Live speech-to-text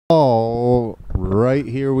All right,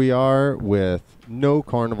 here we are with No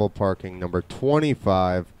Carnival Parking number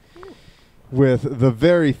 25 with the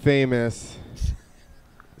very famous,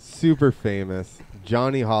 super famous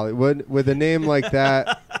Johnny Hollywood. With a name like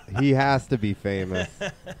that, he has to be famous.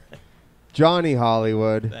 Johnny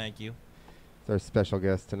Hollywood. Thank you. It's our special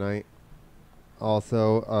guest tonight.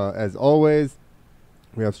 Also, as always,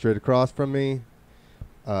 we have straight across from me,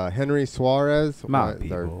 Henry Suarez. My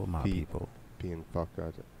people. Being fucked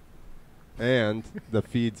up. And the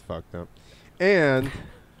feed's fucked up. And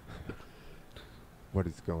what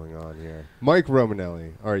is going on here? Mike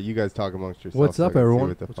Romanelli. All right, you guys talk amongst yourselves. What's so up, I can see everyone?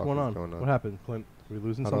 what the What's fuck going is on? What happened, Clint? Are we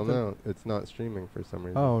losing I something? don't know. It's not streaming for some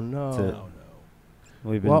reason. Oh, no.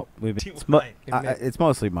 We've Well, been it's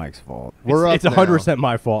mostly Mike's fault. We're up It's 100%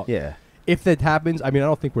 my fault. Yeah, If that happens, I mean, I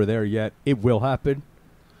don't think we're there yet. It will happen.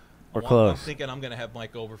 we're I'm close. thinking I'm going to have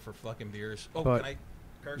Mike over for fucking beers. Oh, But- can I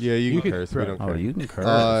curse? Yeah, you You can can curse. We don't Oh, care. you can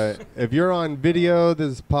curse. If you're on video,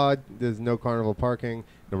 this is No Carnival Parking,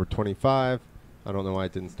 number 25. I don't know why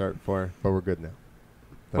it didn't start before, but we're good now.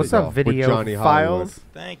 That What's is up, all. With video Johnny Hollywood. files?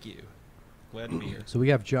 Thank you. Glad to be here. So we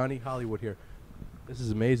have Johnny Hollywood here. This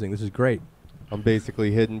is amazing. This is great. I'm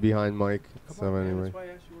basically hidden behind Mike. So anyway. That's why I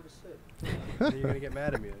asked you where to sit. You're going to get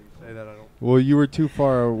mad at me that you say that I don't. Well, you were too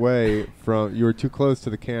far away from. You were too close to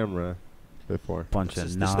the camera before. Bunch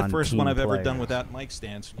This of is the first one I've ever done players. without mic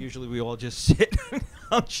stands. Usually we all just sit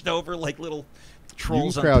hunched over like little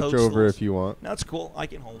trolls You can on crouch over toadstools. if you want. No, it's cool. I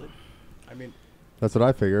can hold it. I mean, That's what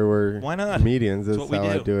I figure. We're Why not? comedians. That's That's what we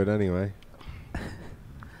how I do. do it anyway.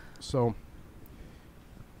 so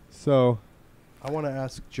So, I want to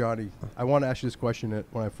ask Johnny. I want to ask you this question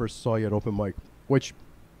when I first saw you at Open Mic, which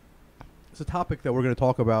is a topic that we're going to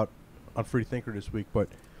talk about on Free Thinker this week. But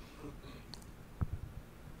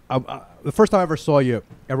the first time I ever saw you,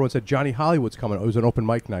 everyone said Johnny Hollywood's coming. It was an open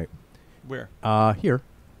mic night. Where? Here.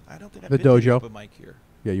 I don't think I've The been to dojo. open mic here.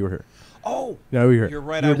 Yeah, you were here. Oh, No, you were here. You're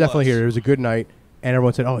right, You were I definitely was. here. It was a good night. And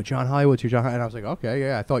everyone said, "Oh, John Hollywood's here, John." And I was like, "Okay,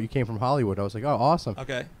 yeah." I thought you came from Hollywood. I was like, "Oh, awesome."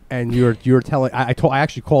 okay. And you were telling. I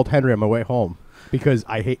actually called Henry on my way home because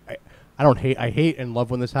I hate and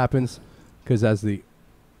love when this happens, because as the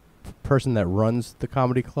person that runs the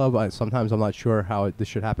comedy club, sometimes I'm not sure how this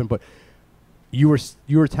should happen. But you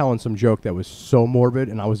were telling some joke that was so morbid,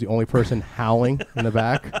 and I was the only person howling in the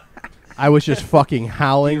back. I was just fucking Do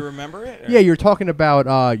howling. you remember it? or- Yeah, you're talking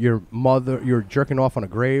about your mother. You're jerking off on a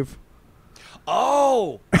grave.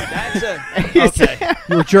 Oh, that's a okay.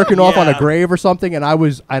 You were jerking off on a Yeah. grave or something, and I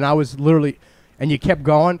was literally, and you kept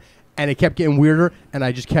going, and it kept getting weirder, and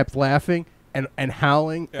I just kept laughing and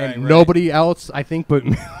howling, and Right. nobody else, I think, but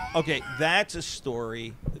Okay, that's a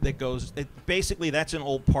story that goes. Basically, that's an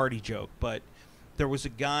old party joke. But there was a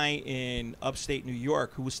guy in upstate New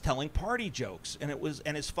York who was telling party jokes,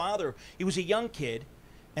 and his father. He was a young kid,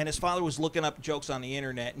 and his father was looking up jokes on the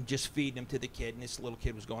internet and just feeding them to the kid. And this little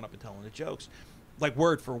kid was going up and telling the jokes, like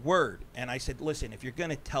word for word. And I said, "Listen, if you're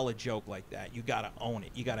gonna tell a joke like that, you gotta own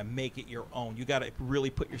it. You gotta make it your own. You gotta really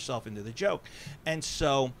put yourself into the joke." And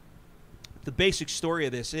so, the basic story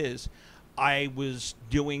of this is, I was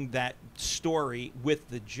doing that story with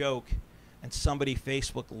the joke, and somebody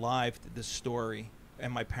Facebook Lived the story,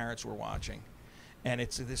 and my parents were watching. And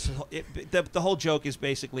the whole joke is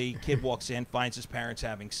basically, kid walks in, finds his parents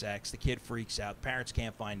having sex. The kid freaks out. Parents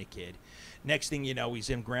can't find the kid. Next thing you know,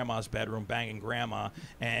 he's in grandma's bedroom banging grandma,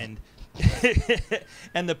 and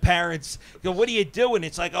and the parents go, "What are you doing?"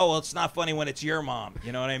 It's like, "Oh, well, it's not funny when it's your mom."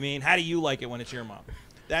 You know what I mean? How do you like it when it's your mom?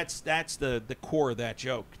 That's the core of that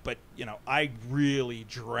joke. But I really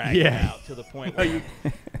dragged it out to the point where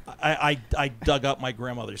I dug up my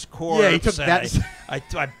grandmother's corpse. Yeah, you took that.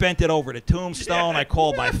 I bent it over to tombstone. I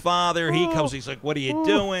called my father. He comes. He's like, "What are you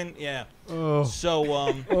doing?" Yeah. Oh. So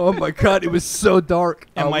oh my God, it was so dark.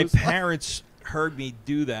 and my parents heard me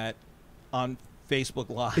do that on Facebook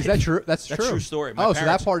Live. Is that true? That's true. That's a true story. My Oh, so that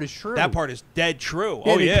parents- part is true. That part is dead true.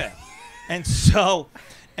 Yeah, Oh they- yeah. And so,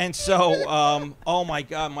 oh my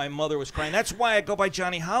God, my mother was crying. That's why I go by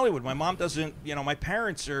Johnny Hollywood. My mom doesn't, my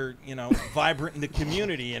parents are, vibrant in the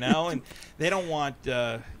community, and they don't want,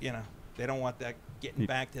 they don't want that getting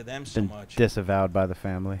back to them so Been much. disavowed by the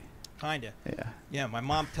family. Kinda. Yeah. Yeah, my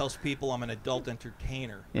mom tells people I'm an adult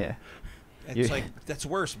entertainer. Yeah. It's like, that's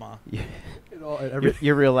worse, Ma. Yeah. Every,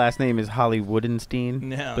 Your real last name is Hollywoodenstein.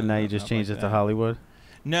 No, But now no, you just not changed like it to that. Hollywood.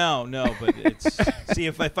 No, but it's see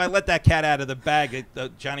if I let that cat out of the bag,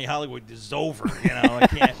 Johnny Hollywood is over.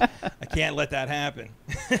 I can't let that happen.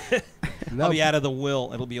 I'll be out of the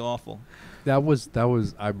will. It'll be awful. that was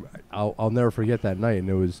I'll never forget that night, and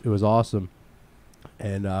it was awesome.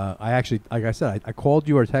 And I actually, like I said, I called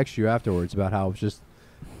you or texted you afterwards about how I was just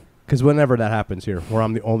Because whenever that happens here, where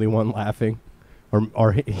I'm the only one laughing,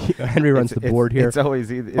 or Henry runs the board here, It's always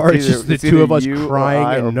either, or it's just the two of us you or crying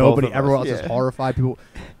I or and both nobody, of everyone us. else is Yeah. horrified. People,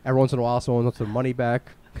 every once in a while, someone wants their money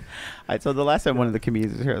back. So the last time one of the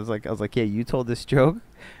comedians was here, I was like, yeah, you told this joke,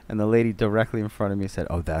 and the lady directly in front of me said,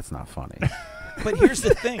 "Oh, that's not funny." But here's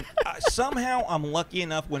the thing. Somehow I'm lucky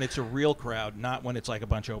enough when it's a real crowd, not when it's like a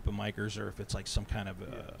bunch of open micers or if it's like some kind of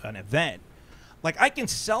an event. Like I can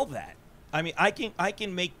sell that. I mean, I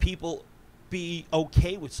can make people be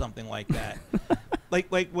okay with something like that. like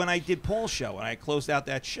when I did Paul's show and I closed out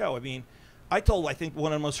that show. I mean, I told, I think,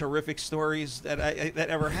 one of the most horrific stories that that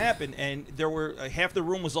ever happened, and there were half the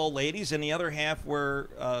room was all ladies, and the other half were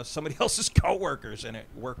somebody else's coworkers, and it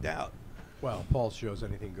worked out. Well, Paul's shows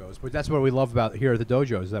anything goes, but that's what we love about here at the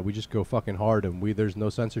dojo is that we just go fucking hard and there's no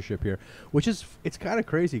censorship here, which is it's kind of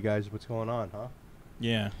crazy, guys. What's going on, huh?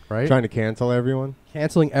 Yeah. Right. Trying to cancel everyone.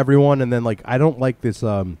 Canceling everyone, and then like I don't like this.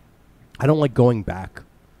 I don't like going back.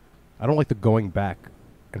 I don't like the going back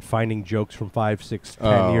and finding jokes from 5, 6,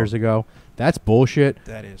 10 years ago. That's bullshit.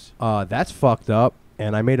 That is. That's fucked up.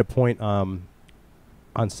 And I made a point on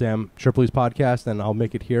Sam Tripoli's podcast, and I'll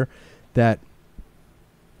make it here, that,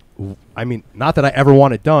 I mean, not that I ever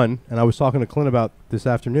want it done, and I was talking to Clint about this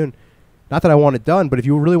afternoon, not that I want it done, but if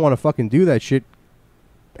you really want to fucking do that shit,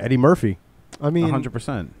 Eddie Murphy. I mean,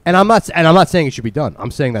 100%. And I'm not saying it should be done.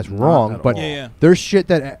 I'm saying that's wrong, at but all. Yeah. there's shit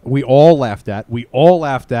that we all laughed at. We all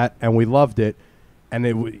laughed at, and we loved it. And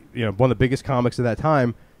it, one of the biggest comics of that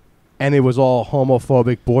time, and it was all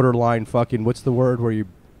homophobic, borderline fucking, what's the word where you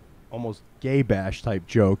almost gay bash type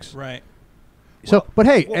jokes. Right. So, Well, but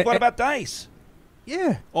hey, Well, what about Dice?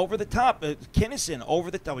 yeah, Over the top. Kinnison, over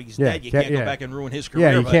the top. He's Yeah, dead. You can't- can't go yeah. back and ruin his career.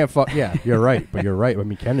 yeah, you but- can't fuck. Yeah, you're right, but you're right. I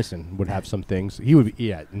mean, Kennison would have some things. He would,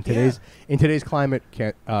 in today's climate,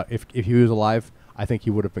 if he was alive, I think he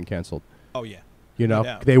would have been canceled. Oh, yeah. You No know,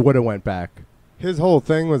 doubt. they would have went back. his whole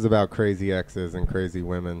thing was about crazy exes and crazy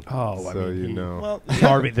women. Oh, I so mean, you he- know. Well,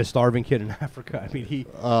 The starving kid in Africa. I mean,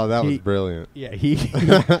 Oh, that was he- brilliant. yeah,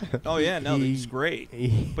 oh, yeah, no, he- it's great.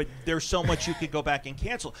 he- But there's so much you could go back and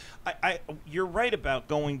cancel. You're right about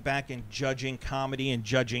going back and judging comedy and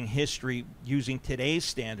judging history using today's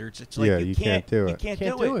standards. It's like Yeah, you you can't can't do You it. can't,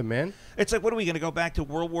 can't do do it. it, man. It's like, what are we going to go back to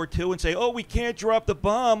World War II and say, oh, we can't drop the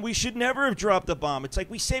bomb. We should never have dropped the bomb. It's like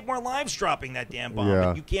we saved more lives dropping that damn bomb. Yeah.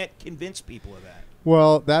 And you can't convince people of that.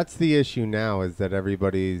 Well, that's the issue now, is that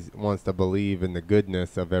everybody wants to believe in the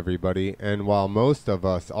goodness of everybody. And while most of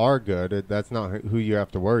us are good, that's not who you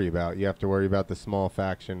have to worry about. You have to worry about the small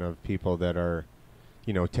faction of people that are,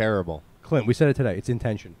 terrible. Clint, we said it today. It's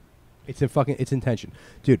intention. It's intention,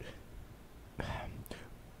 dude.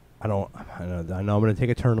 I know I'm going to take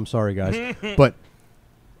a turn. I'm sorry, guys, but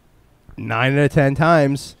 9 out of 10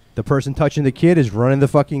 times the person touching the kid is running the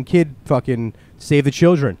fucking kid. Fucking save the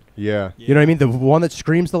children. Yeah. You know what I mean? The one that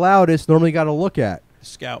screams the loudest normally got to look at.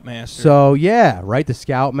 Scoutmaster. So yeah, right. The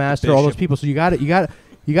scoutmaster, all those bishop. people. So you got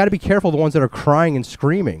to be careful of the ones that are crying and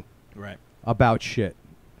screaming Right. about shit.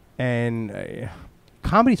 And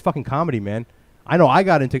comedy's fucking comedy, man. I know I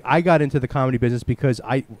got into the comedy business because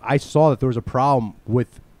I saw that there was a problem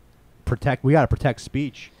with we got to protect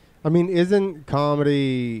speech. I mean, isn't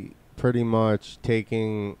comedy pretty much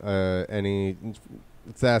taking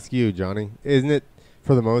let's ask you, Johnny, isn't it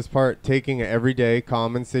for the most part taking an everyday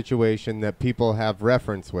common situation that people have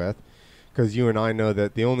reference with? Because you and I know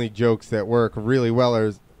that the only jokes that work really well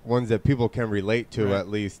are ones that people can relate to, Right. at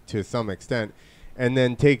least to some extent, and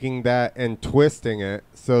then taking that and twisting it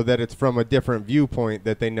so that it's from a different viewpoint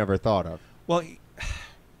that they never thought of. Well,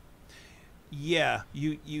 yeah,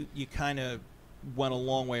 you kind of went a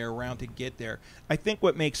long way around to get there. I think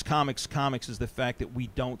what makes comics is the fact that we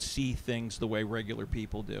don't see things the way regular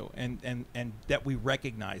people do, and that we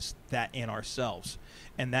recognize that in ourselves,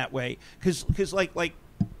 and that way, because like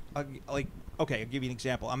okay, I'll give you an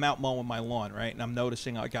example. I'm out mowing my lawn, right, and I'm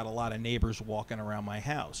noticing I got a lot of neighbors walking around my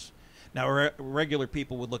house. Now, regular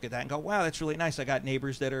people would look at that and go, "Wow, that's really nice. I got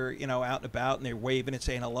neighbors that are out and about, and they're waving and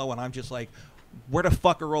saying hello," and I'm just like, where the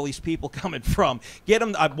fuck are all these people coming from? Get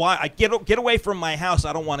them! Get away from my house!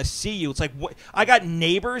 I don't want to see you. It's like, what? I got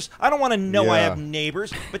neighbors. I don't want to know I Yeah. have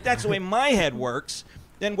neighbors. But that's the way my head works.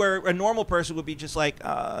 Then where a normal person would be just like,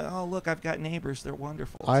 oh look, I've got neighbors. They're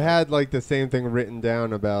wonderful. I had like the same thing written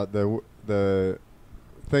down about the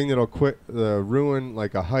thing that'll ruin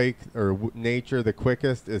like a hike or nature the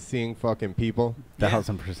quickest is seeing fucking people.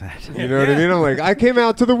 1,000%. You know what I mean? I'm like, I came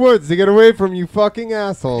out to the woods to get away from you fucking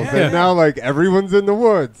assholes, Yeah. and now like everyone's in the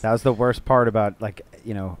woods. That was the worst part about, like,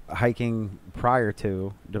 you know, hiking prior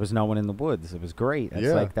to, there was no one in the woods. It was great.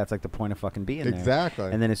 That's like the point of fucking being there.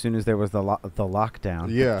 Exactly. And then as soon as there was the lockdown,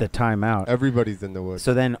 Yeah. the timeout, Everybody's in the woods.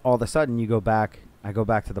 so then all of a sudden you go back. I go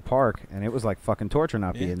back to the park, and it was like fucking torture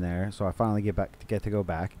not being there. So I finally get to go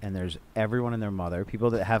back, and there's everyone and their mother,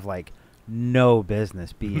 people that have like no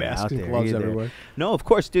business being Masks out and there gloves either. everywhere. No, of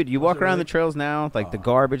course, dude. You Was walk it around really? the trails now, like the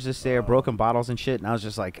garbage is there, broken bottles and shit, and I was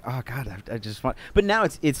just like, oh god, I just want. But now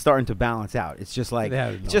it's starting to balance out. It's just like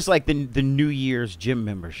it's just like the New Year's gym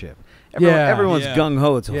membership. Everyone's gung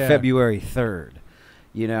ho until February 3rd.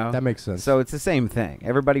 You know, That makes sense. So it's the same thing.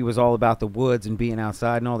 Everybody was all about the woods and being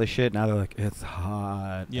outside and all this shit. Now they're like, it's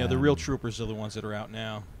hot. Yeah, the real troopers are the ones that are out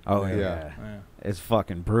now. Oh Yeah. yeah. Yeah. It's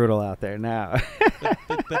fucking brutal out there now.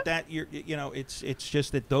 but that you know, it's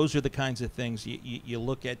just that those are the kinds of things you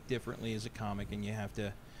look at differently as a comic, and you have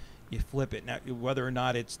to flip it. Now, whether or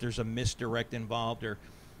not there's a misdirect involved, or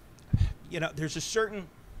you know, there's a certain,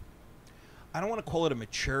 I don't want to call it a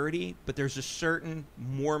maturity, but there's a certain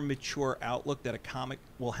more mature outlook that a comic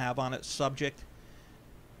will have on a subject.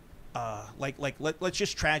 Let's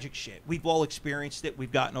just tragic shit. We've all experienced it.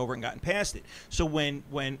 We've gotten over it and gotten past it. So when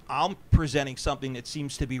I'm presenting something that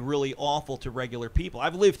seems to be really awful to regular people,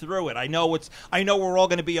 I've lived through it. I know we're all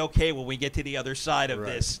going to be okay when we get to the other side of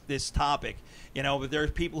this topic. You know, but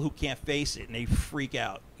there's people who can't face it and they freak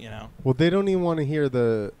out. You know. Well, they don't even want to hear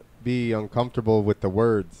be uncomfortable with the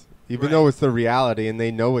words. Even Right. though it's the reality, and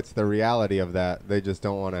they know it's the reality of that, they just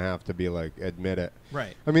don't want to have to be like, admit it.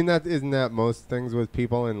 Right. I mean, isn't that most things with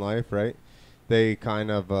people in life, right? They kind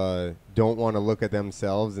of don't want to look at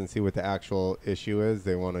themselves and see what the actual issue is.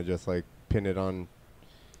 They want to just like pin it on,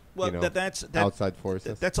 Well, that's outside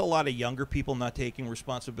forces. That's a lot of younger people not taking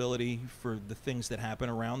responsibility for the things that happen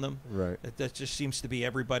around them. Right. That just seems to be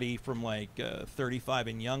everybody from like 35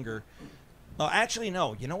 and younger. Actually,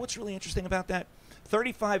 no. You know what's really interesting about that?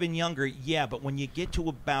 35 and younger, yeah, but when you get to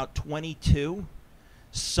about 22,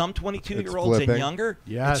 some 22-year-olds and flipping. younger,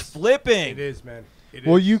 Yes. it's flipping. It is, man. It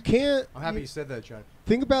Well, is. you can't. I'm happy you said that, John.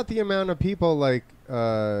 Think about the amount of people like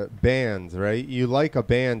bands, right? You like a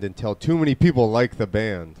band until too many people like the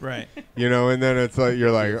band, Right. you know, and then it's like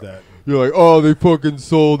you're like, That. oh, they fucking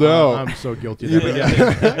sold out. I'm so guilty of Yeah,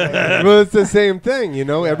 that. but- Yeah. Well, it's the same thing, you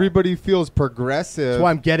know. Yeah. Everybody feels progressive. That's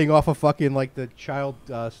why I'm getting off of fucking like the child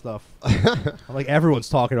stuff. I'm like everyone's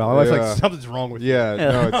talking about. I was Yeah. like, something's wrong with yeah,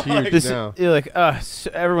 no, it's huge This- now. You're like,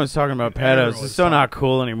 everyone's talking about pedos. Everyone's It's so not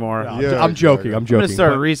cool anymore. you. Yeah, I'm joking. exactly. I'm I'm gonna joking.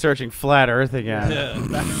 start but, researching flat Earth again.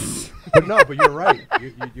 but no, but you're right.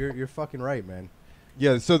 You're fucking right, man.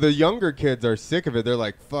 Yeah, so the younger kids are sick of it. They're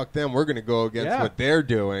like, "Fuck them. We're gonna go against Yeah. what they're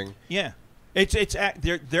doing." Yeah.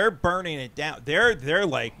 They're burning it down. They're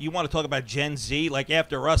like, you want to talk about Gen Z? Like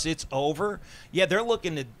after us, it's over. Yeah, they're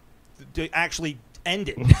looking to actually end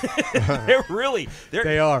it.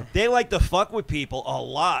 They are. They like to fuck with people a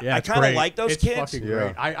lot. Yeah, I it's kind of great. like those it's kids. Fucking Yeah.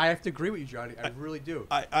 great. I have to agree with you, Johnny. I really do.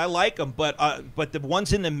 I like them, but the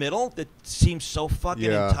ones in the middle that seem so fucking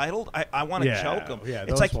Yeah. entitled, I want to Yeah, choke them. yeah,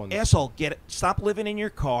 It's those like, ones. asshole, stop living in your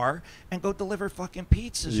car and go deliver fucking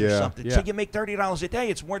pizzas or Yeah. something. Yeah. So you make $30 a day.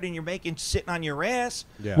 It's more than you're making sitting on your ass.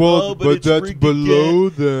 Yeah. Well, Oh, but it's that's rigged below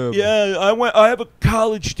again. them. Yeah, I have a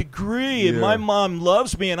college degree, and Yeah. my mom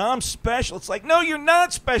loves me, and I'm special. It's like, no, you're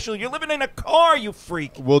not special. You're living in a car, you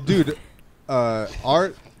freak. Well, dude,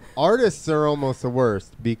 artists are almost the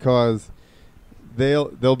worst because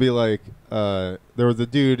they'll be like, there was a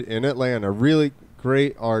dude in Atlanta, really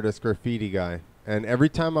great artist, graffiti guy, and every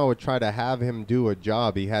time I would try to have him do a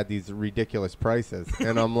job, he had these ridiculous prices,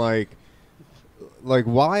 and I'm like,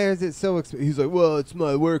 why is it so expensive? He's like, well, it's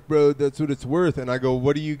my work, bro. That's what it's worth. And I go,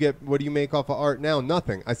 what do you make off of art now?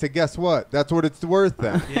 Nothing. I said, guess what? That's what it's worth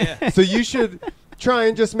then. Yeah. So you should try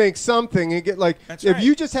and just make something and get like, That's if right.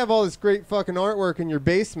 you just have all this great fucking artwork in your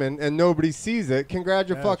basement and nobody sees it,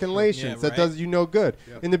 congratulations. Yeah, That right. does you no good.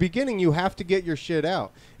 Yep. In the beginning, you have to get your shit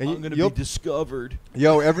out. And I'm going to you'll be discovered.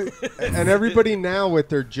 and everybody now with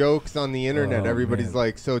their jokes on the internet, Oh, everybody's man.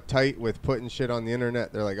 like so tight with putting shit on the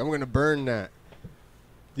internet. They're like, I'm gonna burn that.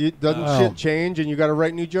 Doesn't Oh. shit change, and you got to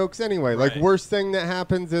write new jokes anyway. Like Right. worst thing that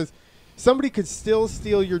happens is somebody could still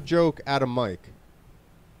steal your joke at a mic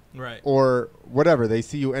Right. or whatever. They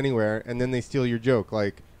see you anywhere, and then they steal your joke.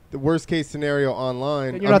 Like the worst case scenario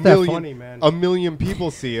online, And you're not that funny, man. a million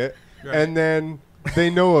people see it, Right. and then they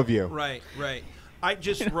know of you. Right, right. I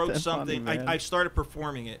just wrote That's something. funny, man. I started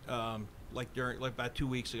performing it like about 2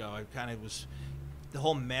 weeks ago. I kind of was the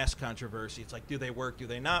whole mask controversy. It's like, do they work? Do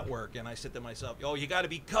they not work? And I said to myself, oh, you got to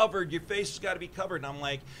be covered. Your face has got to be covered. And I'm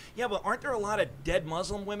like, yeah, but aren't there a lot of dead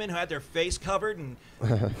Muslim women who had their face covered and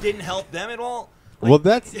didn't help them at all? Well,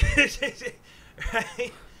 that's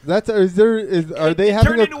right? That's are they it having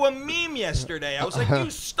turned into a meme yesterday. I was like, you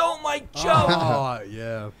stole my joke. Oh,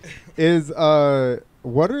 yeah.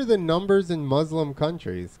 What are the numbers in Muslim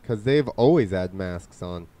countries? Because they've always had masks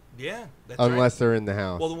on. Yeah, that's unless right. they're in the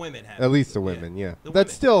house. Well, the women have. At least the women, yeah. The That's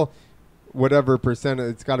women. still whatever percent.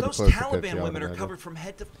 It's got to be Those close to 50. Taliban women are covered from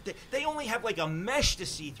head to. They only have like a mesh to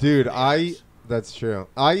see Dude, through. that's true.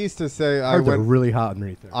 I used to say I went really hot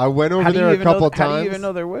underneath there. I went over there a couple times. How do you even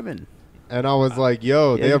know they're women? And I was like,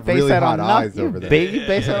 yo, they have really hot eyes over there. You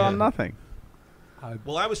base that on nothing.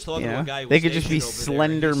 Well, I was talking to a guy who they was could just be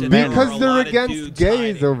stationed over there, slender and he said men. Because there are a they're lot of against dudes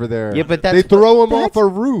gays hiding. over there. Yeah, but they throw them off a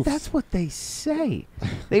roof. That's what they say.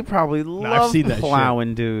 They probably I've love seen that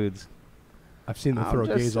plowing dudes. I've seen them throw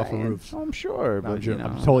gays off of roofs. I'm sure, No, but you know.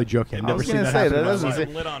 I'm totally joking. I've I never was seen gonna that say happen that in my doesn't life. say-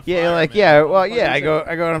 Lit on Yeah, fire, like man. yeah, well, What yeah. is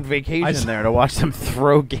I go on vacation there to watch them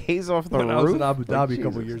throw gays off the When roof. I was in Abu Like, Dhabi a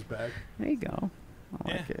couple Jesus. years back. There you go.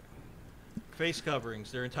 I like Yeah. it. Face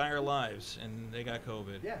coverings their entire lives, and they got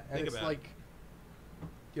COVID. Yeah, and Think it's about like,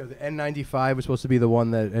 you know, the N95 was supposed to be the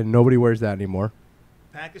one that, and nobody wears that anymore. it.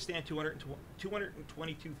 Pakistan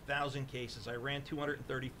 222,000 cases. Iran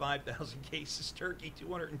 235,000 cases. Turkey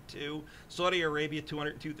 202. Saudi Arabia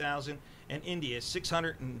 202,000, and India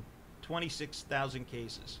 626,000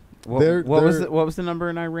 cases. They're- What was they're- what was the number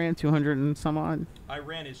in Iran? 200 and some odd.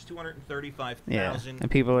 Iran is 235,000. Yeah,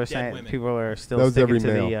 and people are dead saying women. people are still That was sticking every to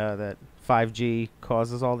the male. that 5G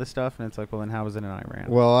causes all this stuff, and it's like, well, then how is it in Iran?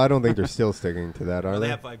 Well, I don't think they're still sticking to that, are Well, they?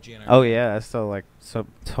 they have 5G in Iran. Oh yeah, that's still like so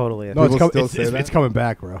totally. No, People still it's, say that? it's coming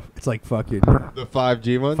back, bro. It's like fucking The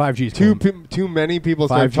 5G one? 5G is Too many people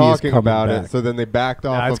started 5G is talking coming about back. it, so then they backed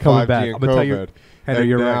off it's of coming 5G back. and I'm gonna tell you, COVID. Henry, And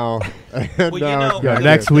you're now, right. and Well, you now know, it's Yeah, got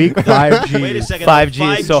next it. week 5G. Wait a second.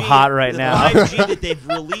 5G is so hot right the now. 5G that they've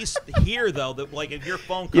released here, though, that like if your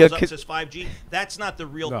phone comes Yeah, up and says 5G, that's not the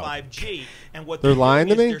real No. 5G. And what They're they're lying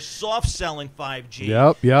doing to is me? they're soft selling 5G.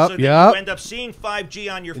 Yep, yep, so that yep. you end up seeing 5G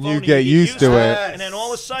on your And phone. you and get used to it. And then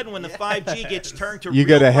all of a sudden, when the 5G gets turned to You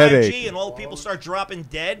real get a 5G headache. and all the people start dropping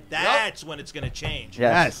dead, that's when it's going to change.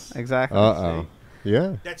 Yes, exactly. Uh-oh.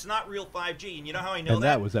 Yeah. That's not real 5G, and you know how I know And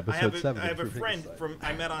that? that was episode I have 7 I have a of True friend Insight. from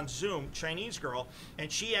I met on Zoom, Chinese girl,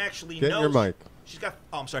 and she actually Get in knows. your mic. She's got.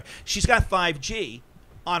 Oh, I'm sorry. She's got 5G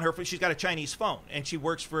on her. She's got a Chinese phone, and she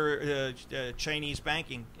works for Chinese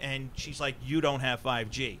banking. And she's like, "You don't have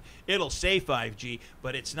 5G. It'll say 5G,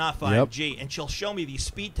 but it's not 5G." And she'll show me these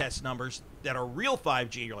speed test numbers that are real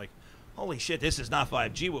 5G. You're like, holy shit, this is not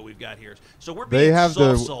 5G what we've got here. So we're being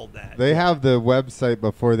soft-sold that. They have the website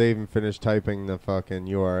before they even finish typing the fucking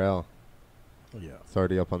URL. Yeah. It's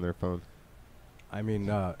already up on their phone. I mean,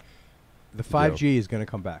 the 5G is going to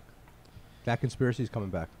come back. That conspiracy is coming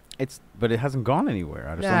back. But it hasn't gone anywhere.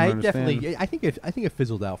 I just don't Nah, it understand. definitely. I think it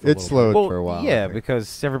fizzled out for a It little slowed Well, for a while. yeah, I think.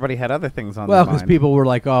 because everybody had other things on bit. Well, their because mind. people were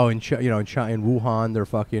like, oh, in Wuhan, they're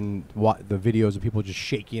fucking the videos of people just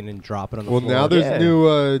shaking and dropping on the Well, floor. now there's Yeah.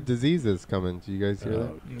 new diseases coming. Do you guys hear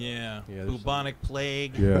that? Yeah. Yeah, there's Bubonic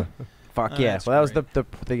plague. Yeah. Fuck Oh, yeah. that's Well, that was great.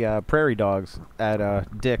 the prairie dogs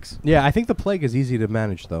at Dick's. Yeah, I think the plague is easy to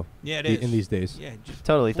manage though. Yeah, it is. In these days. Yeah, just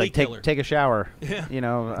Totally. It's flea like killer. take a shower. Yeah. You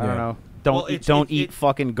know, I Yeah. don't know. Well, Don't it- eat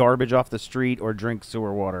fucking garbage off the street or drink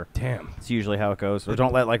sewer water. Damn. It's usually how it goes. Or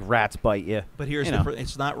don't let like rats bite you. But here's You the know.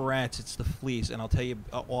 it's not rats, it's the fleas. And I'll tell you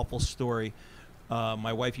an awful story.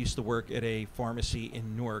 My wife used to work at a pharmacy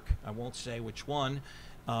in Newark. I won't say which one,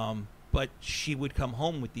 but she would come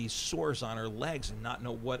home with these sores on her legs and not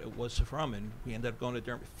know what it was from, and we ended up going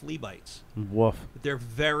to flea bites. Woof. They're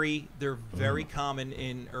very common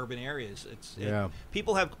in urban areas. Yeah.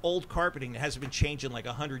 People have old carpeting that hasn't been changed in like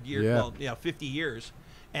 100 years, Yeah. well, 50 years,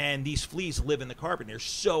 and these fleas live in the carpet. They're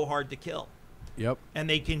so hard to kill. Yep. And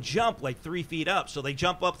they can jump like 3 feet up. So they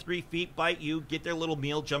jump up 3 feet, bite you, get their little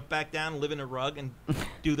meal, jump back down, live in a rug, and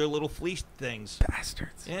do their little flea things.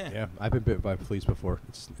 Bastards. Yeah. Yeah, I've been bit by fleas before.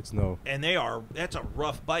 It's no. And that's a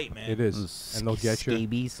rough bite, man. It is, and they'll get you.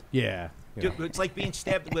 Scabies. Yeah. Dude, it's like being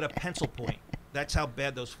stabbed with a pencil point. That's how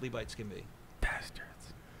bad those flea bites can be.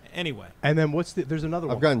 Bastards. Anyway. And then there's another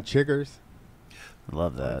one. I've gotten chiggers.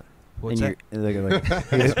 Love that. What's In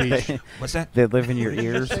What's that? they live in your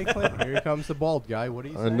ears. Here comes the bald guy. What do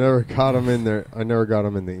you say? I never got them in there. I never got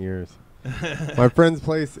them in the ears. My friend's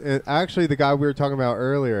place, actually the guy we were talking about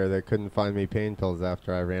earlier that couldn't find me pain pills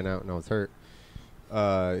after I ran out and I was hurt.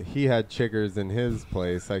 He had chiggers in his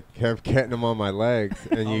place. I kept getting them on my legs,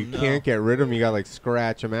 and Oh, you no. can't get rid of them. You gotta like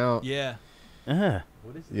scratch them out. Yeah.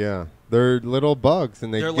 What is it? Yeah, they're little bugs,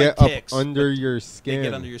 and they They're get like up ticks, under but your They skin.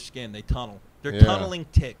 get under your skin. They tunnel. They're Yeah. tunneling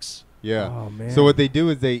ticks. Yeah. Oh man. So what they do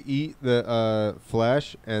is they eat the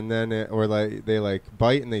flesh, and then they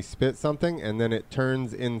bite and they spit something, and then it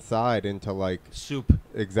turns inside into like Soup.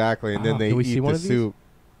 exactly, and then they Can we see eat one the of these? soup.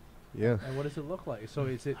 Yeah. And what does it look like? So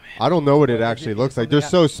is it? I don't know what it actually looks like. They're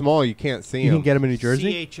so small you can't see You them. can get them in New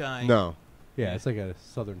Jersey. CHI. No. Yeah, it's like a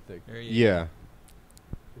southern thing. There you Yeah.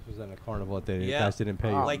 This was on a carnival that they Yeah. guys didn't pay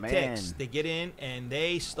you. Oh, like man. ticks. They get in and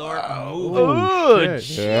they start moving. Oh,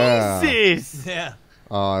 shit. Yeah. Jesus. Yeah.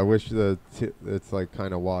 I wish it's like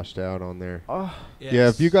kind of washed out on there. Oh, Yeah,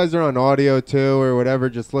 if you guys are on audio too or whatever,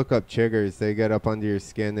 just look up chiggers. They get up under your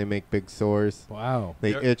skin. They make big sores. Wow.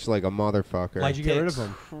 They They're- itch like a motherfucker. Why'd you get rid of ticks.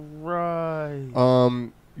 them?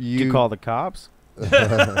 Christ. You Did you call the cops?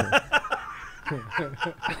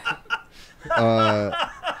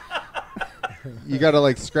 You gotta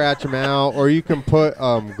like scratch them out, or you can put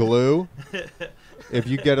glue. If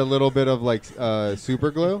you get a little bit of like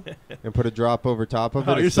super glue and put a drop over top of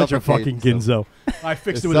it, Oh, you're such a fucking ginzo. I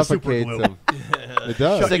fixed it with a super suffocates glue. them. It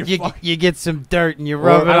does. It's like you get some dirt and you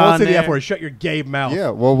Well, rub it I won't on say the there. F word. Shut your gay mouth.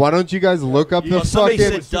 Yeah. Well, why don't you guys look up You- the Well, somebody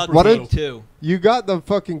fucking? said duct Why tape don't too. you got the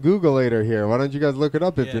fucking Googleator here? Why don't you guys look it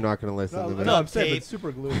up if Yeah. you're not gonna listen No, to me? no, I'm Duct saying tape. it's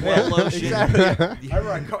super glue. Wet lotion. Exactly. I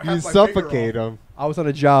remember I cut half my You finger suffocate off. them. I was on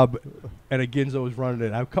a job, and a ginzo was running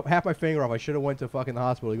it. I cut half my finger off. I should have went to fucking the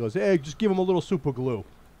hospital. He goes, "Hey, just give him a little super glue."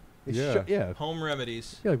 He Yeah. yeah. Home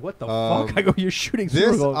remedies. You're like, what the Um, fuck? I go, you're shooting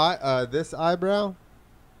super This glue. this eyebrow.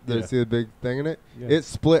 Did you Yeah. see the big thing in it? Yeah. It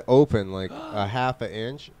split open like a half an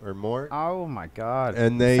inch or more. Oh my God.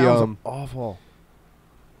 And they Sounds awful.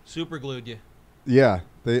 Super glued you. Yeah,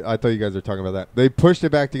 I thought you guys were talking about that. They pushed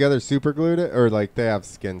it back together, super glued it, or like they have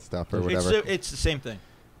skin stuff or whatever. It's the same thing.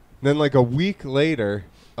 Then like a week later,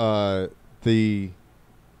 the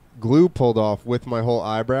glue pulled off with my whole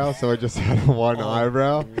eyebrow, so I just had one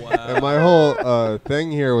eyebrow. Wow. And my whole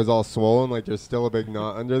thing here was all swollen, like there's still a big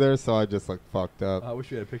knot under there, so I just like fucked up. I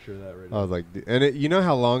wish you had a picture of that right I now. was like, and you know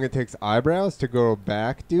how long it takes eyebrows to grow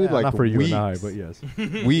back, dude? Yeah, like not for weeks. you and I, but yes.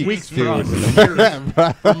 Weeks, Weeks for dude.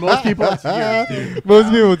 us. For most people, it's years, dude.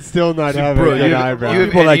 Most people would still not have a Bro, good you- eyebrow. you-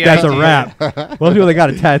 People like, that's a wrap. Most people, they got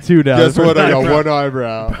a tattoo now. Guess That's what? I an got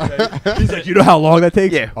eyebrow. one eyebrow. He's like, you know how long that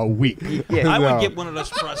takes? Yeah. A week. Yeah. I No. would get one of those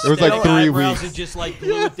prosthetic It was like 3 eyebrows weeks. and just like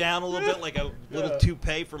glue it down a little bit, like a little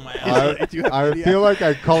toupee for my I, eyes. I feel like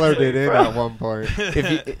I colored it in at one point.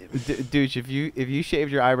 Douche, if you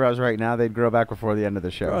shaved your eyebrows right now, they'd grow back before the end of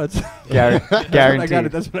the show. Bro, it's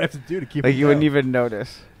Guaranteed. That's what I have to do to keep Like it you wouldn't down. even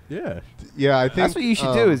notice. Yeah. Yeah, I think That's what you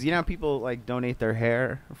should do. Is people like donate their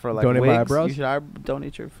hair for like Donate my wigs. eyebrows? You should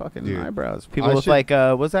donate your fucking Dude, eyebrows. People I with should- like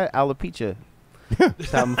what's that alopecia?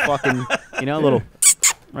 Just have them fucking little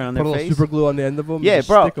right on Put a their little face. super glue on the end of them. Yeah, just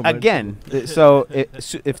bro. stick 'em right- Again, so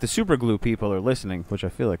if the super glue people are listening, which I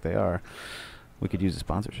feel like they are, we could use a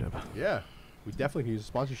sponsorship. Yeah. We definitely can use a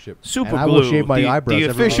sponsorship. Super And I glue, will shave my the eyebrows every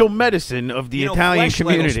official month. medicine of the You know, Italian Fleshlight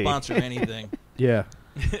community. will sponsor anything. Yeah.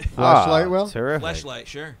 Flashlight will? Terrific. Fleshlight,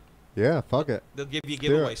 sure. Yeah, fuck it. They'll give you Let's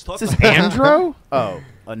do it. giveaways. Talk Is this about Andro? Oh,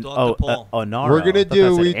 Dr. Paul. Naro. We're gonna I thought that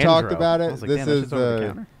do. said We talked Andro. about I it. was like, This damn, that is shit's over the the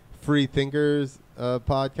counter. Free Thinkers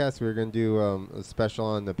podcast. We were gonna do a special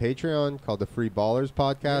on the Patreon called the Free Ballers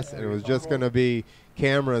podcast, and it was just gonna be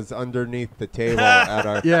cameras underneath the table at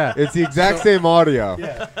our. Yeah. It's the exact same audio,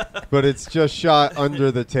 but it's just shot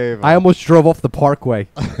under the table. I almost drove off the parkway.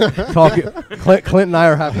 Talking, Clint and I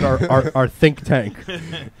are having our think tank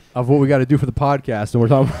of what we got to do for the podcast, and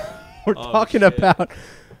we're talking shit. about.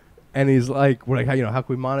 And he's like, we're like, how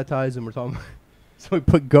can we monetize? And we're talking. So we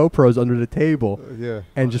put GoPros under the table, yeah.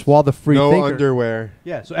 and just while the free No thinker, underwear.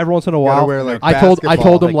 yeah. So every once in a Gotta while, wear, like, I told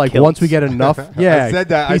basketball, him like like once we kilts. get enough. Yeah, I said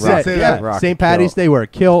that. He I did said, say yeah, that. Rock St. the Patty's kilt. Day wear a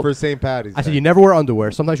kilt. For St. Patty's. I said Day. you never wear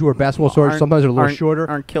underwear. Sometimes you wear basketball shorts. Sometimes they're a little aren't- shorter.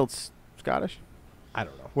 Aren't kilts Scottish? I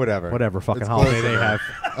don't know. Whatever Fucking It's holiday close they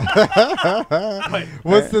enough. have.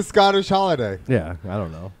 What's the Scottish holiday? Yeah, I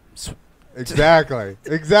don't know. Exactly.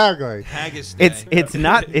 Haggis Day. It's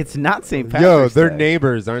not St. Patrick's Yo, they're Day.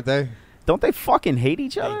 neighbors, aren't they? Don't they fucking hate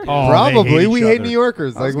each other? Oh, Probably. they hate We each hate other. New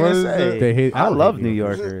Yorkers. I was Like, what gonna is say, it? They hate- I I don't love hate New New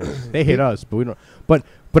Yorkers. They hate us, but we don't. But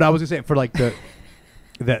I was gonna say for like the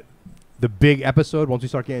big episode. Once we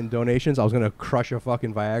start getting donations, I was gonna crush a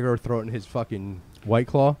fucking Viagra or throw it in his fucking White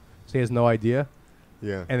Claw, so he has no idea,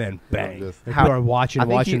 Yeah. and then bang. just- If How- people are watching.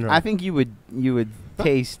 I think you would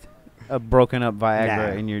taste a broken up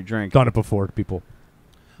Viagra Nah. in your drink. done it before, people.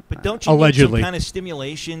 But don't you Allegedly. need some kind of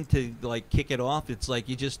stimulation to like kick it off? It's like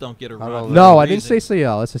you just don't get a I run. don't for No, no I didn't say reason.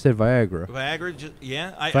 Cialis. I said Viagra. Viagra.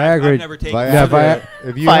 Yeah, Viagra- I've never taken. Viagra. Yeah, Viagra.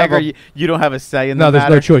 If you have Viagra, a, you don't have a say in No, the there's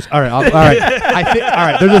matter. no choice. All right, all right. All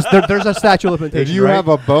right. There's a statute of limitation. if you right? have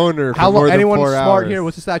a boner for how more long? than Anyone 4 smart hours, here?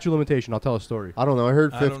 What's the statute of limitation? I'll tell a story. I don't know. I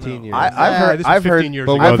heard I don't 15 know. years. I've heard. this I've was 15 heard. years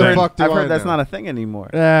But ago. what I've the heard, fuck do I've I heard that's know? not a thing anymore.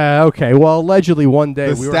 Okay. Well, allegedly one day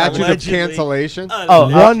The we were statute of Allegedly. cancellation. Oh,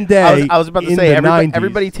 One day I was about to in say, the 90s.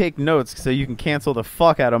 everybody take notes so you can cancel the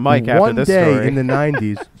fuck out of Mike after one this day story. in the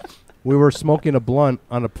 90s, We were smoking a blunt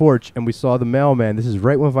on the porch, and we saw the mailman. This is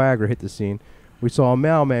right when Viagra hit the scene. We saw a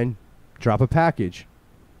mailman drop a package.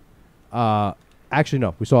 Actually,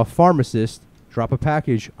 no. We saw a pharmacist drop a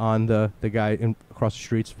package on the guy across the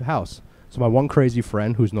street's house. So my one crazy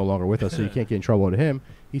friend, who's no longer with us, so you can't get in trouble with him,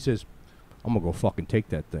 he says, I'm going to go fucking take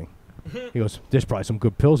that thing. He goes, there's probably some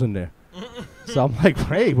good pills in there. So I'm like,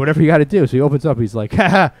 hey, whatever you got to do. So he opens up. He's like,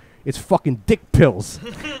 haha, it's fucking dick pills.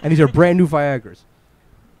 And these are brand new Viagras.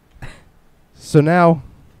 So now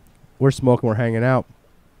we're smoking, we're hanging out.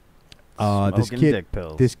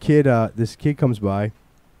 This kid comes by,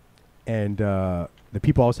 and the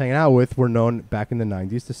people I was hanging out with were known back in the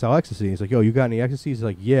 90s to sell ecstasy. He's like, yo, you got any ecstasy? He's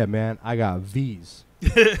like, yeah, man, I got V's.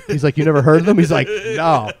 He's like, you never heard of them? He's like,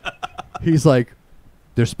 no. He's like,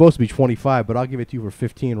 they're supposed to be 25, but I'll give it to you for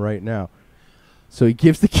 15 right now. So he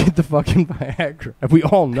gives the kid the fucking Viagra. And we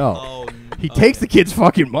all know. He takes the kid's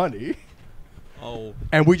fucking money.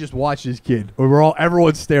 And we just watch this kid.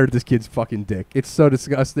 Everyone stared at this kid's fucking dick. It's so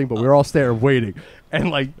disgusting, but we were all staring, waiting.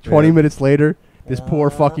 And like 20 minutes later, this poor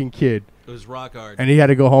fucking kid. It was rock hard. And he had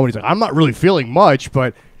to go home. And he's like, I'm not really feeling much,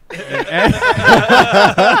 but his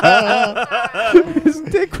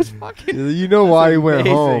dick was fucking. You know why he went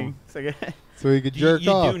home? So he could jerk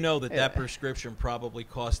you off. You do know that prescription probably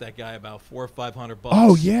cost that guy about $400 or $500.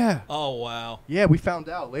 Oh yeah. Oh wow. Yeah, we found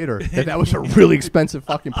out later that was a really expensive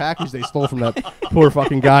fucking package they stole from that poor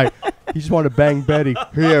fucking guy. He just wanted to bang Betty.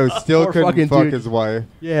 Yeah, still Poor couldn't fucking fuck dude. his wife.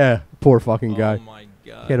 Yeah, poor fucking guy. Oh my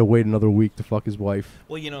god. He had to wait another week to fuck his wife.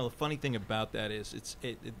 Well, you know the funny thing about that is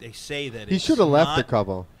they say that He should have left the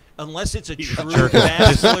couple. Unless it's a true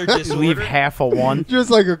vascular disorder. Leave half a one.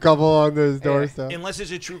 Just like a couple on his doorstep. Unless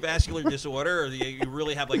it's a true vascular disorder or you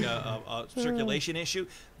really have like a circulation issue.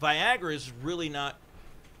 Viagra is really not.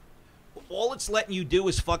 All it's letting you do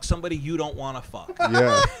is fuck somebody you don't want to fuck.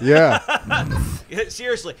 Yeah.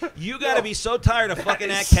 Seriously, you got to be so tired of fucking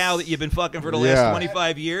that cow that you've been fucking for the last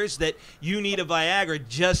 25 years that you need a Viagra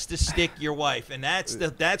just to stick your wife, and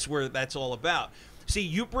that's where that's all about. See,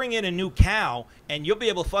 you bring in a new cow, and you'll be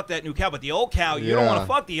able to fuck that new cow. But the old cow, you don't want to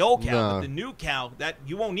fuck the old cow. No. But the new cow, that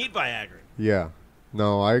you won't need Viagra. Yeah.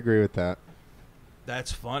 No, I agree with that.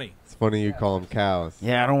 That's funny. It's funny you call them cows.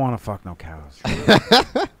 Yeah, I don't want to fuck no cows.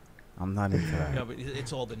 I'm not into that. No, but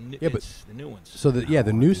it's all the new ones. So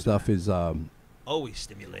the new stuff is always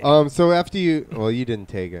stimulating. So after you didn't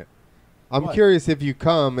take it. I'm curious if you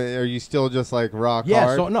come, are you still just like rock hard?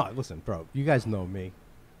 Yeah. So no, listen, bro. You guys know me.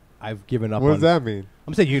 I've given up. What does that mean?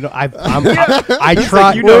 I'm saying, I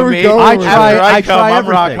try. You know me. I try I'm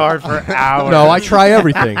rock everything. hard for hours. No, I try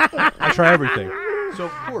everything. I try everything. So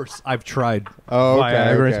of course I've tried. Oh,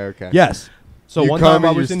 Viagra. okay. Yes. So you one come time I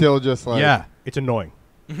and was you're still just like. Yeah, it's annoying.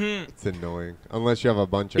 It's annoying unless you have a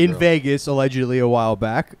bunch of in girls. Vegas, allegedly a while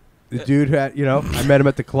back. The dude had, I met him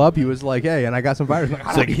at the club. He was like, "Hey," and I got some Viagra. Like,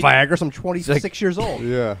 I don't need Viagra. I'm 26 years old.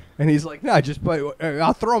 Yeah. And he's like, "No,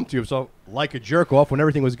 I'll throw them to you." So, like a jerk off, when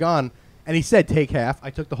everything was gone, and he said, "Take half." I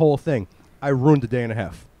took the whole thing. I ruined a day and a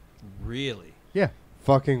half. Really? Yeah.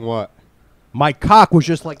 Fucking what? My cock was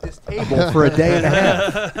just like this table for a day and a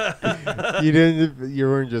half. You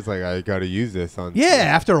weren't just like, I got to use this on. Yeah.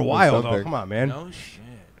 After a while, something. though. Come on, man. No shit.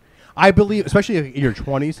 I believe, especially in your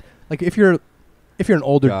 20s, like if you're an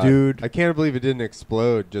older dude. I can't believe it didn't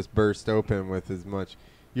explode, just burst open with as much.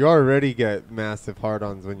 You already get massive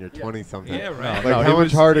hard-ons when you're 20-something. Yeah, right. Like how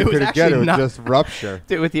much harder could it get? It would just rupture.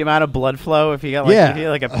 Dude, with the amount of blood flow, if you got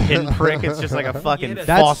like a pinprick, it's just like a fucking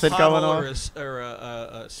faucet going on. Or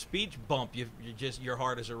a speech bump, your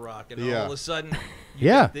heart is a rock, and all of a sudden,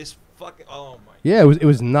 this fucking my. Yeah, it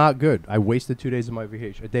was not good. I wasted 2 days of my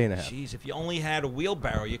vacation, a day and a half. Jeez, if you only had a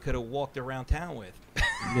wheelbarrow, you could have walked around town with.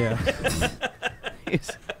 Yeah.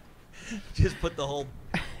 Just put the whole.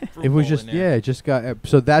 It was just it just got.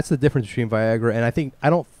 So that's the difference between Viagra and I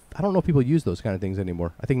don't know if people use those kind of things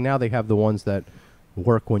anymore. I think now they have the ones that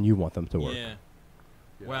work when you want them to work. Yeah.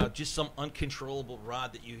 Wow, just some uncontrollable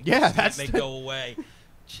rod that you can't make go away.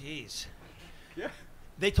 Jeez. Yeah.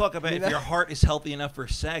 They talk about if your heart is healthy enough for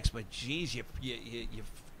sex, but geez, you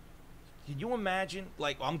can you imagine?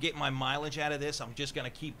 Like, I'm getting my mileage out of this. I'm just going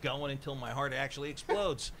to keep going until my heart actually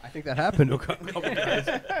explodes. I think that happened to a couple guys.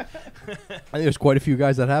 I think there's quite a few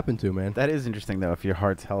guys that happened to, man. That is interesting, though, if your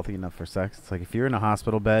heart's healthy enough for sex. It's like if you're in a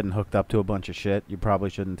hospital bed and hooked up to a bunch of shit, you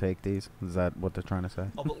probably shouldn't take these. Is that what they're trying to say?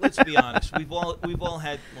 Oh, but let's be honest. We've all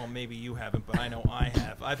had, well, maybe you haven't, but I know I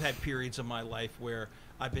have. I've had periods of my life where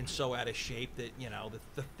I've been so out of shape that,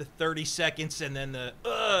 the 30 seconds and then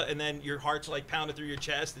and then your heart's like pounded through your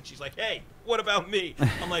chest and she's like, hey, hey, what about me?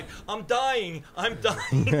 I'm like, I'm dying. I'm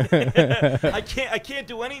dying. I can't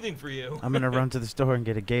do anything for you. I'm gonna run to the store and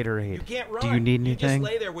get a Gatorade. You can't run. Do you need anything? You just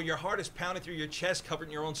lay there where your heart is pounding through your chest, covered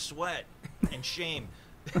in your own sweat and shame.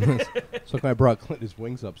 So I brought Clint his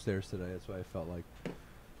wings upstairs today. That's why I felt like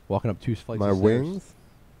walking up 2 flights My of stairs. wings?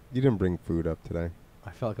 You didn't bring food up today.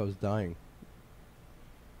 I felt like I was dying.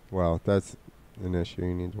 Well, that's an issue.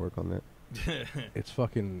 You need to work on that. It's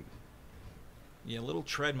fucking... Yeah, a little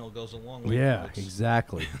treadmill goes a long way. Yeah, folks.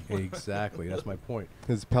 exactly. Exactly. That's my point.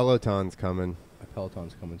 His Peloton's coming. My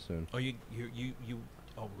Peloton's coming soon. Oh, you.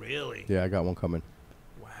 Oh, really? Yeah, I got one coming.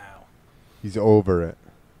 Wow. He's over it.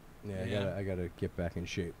 Yeah, Yeah. I gotta get back in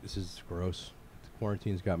shape. This is gross.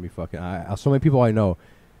 Quarantine's got me fucking... so many people I know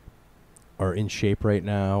are in shape right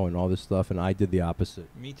now and all this stuff, and I did the opposite.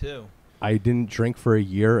 Me too. I didn't drink for a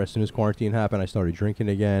year. As soon as quarantine happened, I started drinking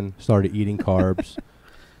again, started eating carbs,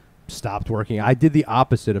 stopped working. I did the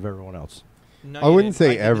opposite of everyone else. No, I you wouldn't didn't. say I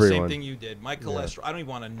did the everyone. same thing you did. My cholesterol. I don't even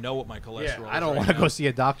want to know what my cholesterol is. I don't right want to now. go see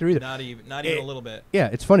a doctor either. Not even a little bit. Yeah,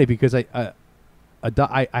 it's funny because I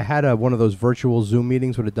had one of those virtual Zoom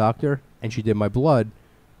meetings with a doctor, and she did my blood,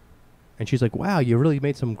 and she's like, "Wow, you really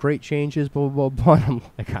made some great changes." Blah blah blah. blah. I'm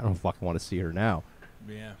like, I don't fucking want to see her now.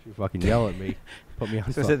 Yeah. She fucking yell at me, put me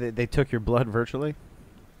on. So they took your blood virtually?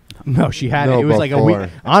 No, she had No, it. It was like a week.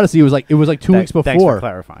 before. Honestly, it was like 2 weeks before. Thanks for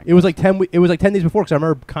clarifying. It was like 10. It was like 10 days before because I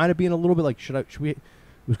remember kind of being a little bit like, should we? It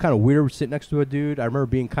was kind of weird sitting next to a dude. I remember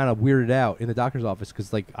being kind of weirded out in the doctor's office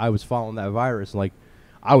because like I was following that virus and like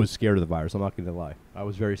I was scared of the virus. I'm not going to lie. I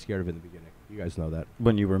was very scared of it in the beginning. You guys know that.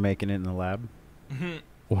 When you were making it in the lab?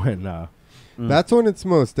 When That's when it's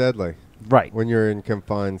most deadly. Right. When you're in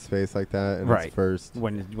confined space like that and Right. it's first.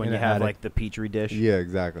 When In you a have attic. like the petri dish. Yeah,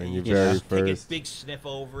 exactly. And You you're very just take a first. big sniff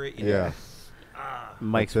over it. Yeah.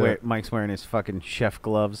 Mike's That's it. Mike's wearing his fucking chef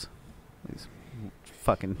gloves. He's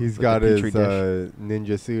fucking. He's with got the his petri dish.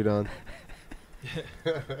 ninja suit on.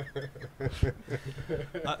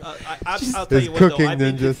 I'll tell His you what, though. cooking I've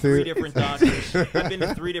been to ninja 3 suit. different doctors. I've been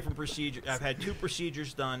to 3 different procedures. I've had 2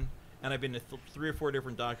 procedures done, and I've been to 3 or 4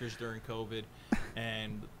 different doctors during COVID.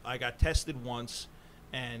 And I got tested once,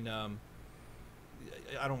 and I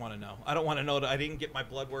don't want to know. I don't want to know that I didn't get my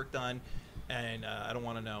blood work done, and I don't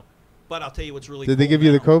want to know. But I'll tell you what's really Did they cool give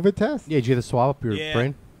you the now. COVID test? yeah, did you get to swab up your Yeah.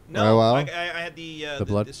 brain? No, Oh, wow. I had the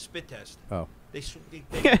blood? the spit test. Oh, They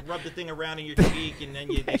rub the thing around in your cheek, and then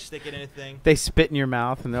they stick it in a thing. They spit in your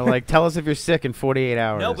mouth and they're like, "Tell us if you're sick in 48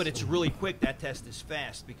 hours." No, but it's really quick. That test is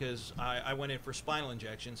fast because I went in for spinal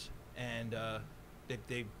injections, and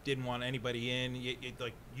they didn't want anybody in.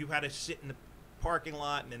 You had to sit in the parking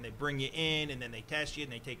lot, and then they bring you in, and then they test you,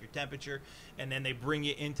 and they take your temperature, and then they bring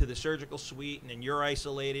you into the surgical suite, and then you're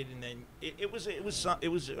isolated, and then it was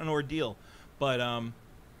an ordeal, but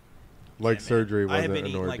Like yeah, man, surgery I have wasn't been an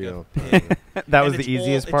eating like a ordeal. pig. that was And the it's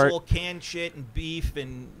easiest all, part. It's all canned shit and beef,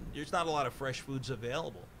 and there's not a lot of fresh foods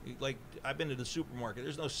available. Like, I've been to the supermarket.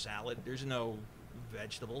 There's no salad. There's no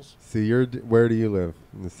vegetables. See, where do you live?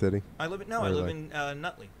 In the city? I live Or in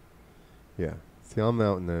Nutley. Yeah. See,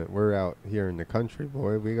 we're out here in the country,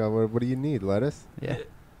 boy. We got, what do you need? Lettuce? Yeah,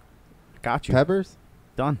 got you. Peppers?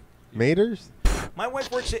 Done. Maters? My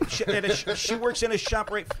wife works she works in a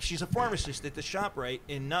ShopRite. She's a pharmacist at the ShopRite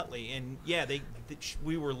in Nutley, and yeah,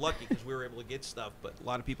 we were lucky because we were able to get stuff, but a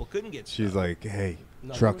lot of people couldn't get stuff. She's like, hey,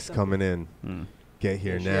 No, truck's coming in. Mm. Get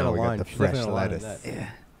here Yeah, she had now. a We got line. the She fresh definitely had a line in lettuce. that.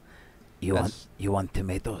 Yeah. That's- You want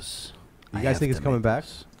tomatoes? You I guys have think it's coming back?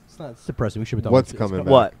 tomatoes. It's not. It's depressing. We should be done. What's with it. coming It's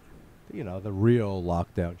back? What? You know, the real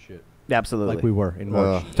lockdown shit, Absolutely. like we were in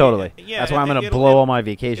March. Totally. Yeah, That's why I'm gonna it'll- blow it'll- all my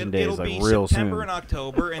vacation days It'll like be real September soon. and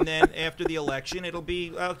October, and then after the election, it'll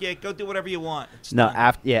be okay. Go do whatever you want. It's No, done.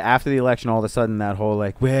 after the election, all of a sudden that whole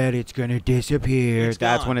like, well, it's gonna disappear. It's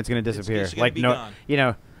That's gone. when it's gonna It's disappear. gonna Like be no, gone. you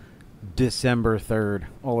know, December 3rd.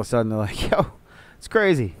 All of a sudden they're like, yo, it's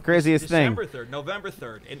crazy, craziest thing. December 3rd, November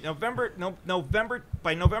 3rd, and November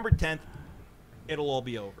by November 10th, it'll all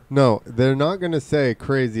be over. No, they're not going to say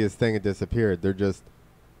craziest thing had disappeared. They're just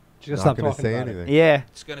Just not stop going to talking say about it. anything. Yeah,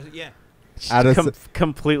 It's gonna, yeah. Out of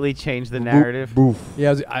completely change the narrative. Boof.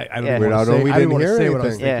 Yeah, I don't Yeah. even Without want to them, say. we I didn't didn't want to hear say what I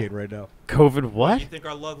was anything. Yeah. thinking right now. COVID what? You think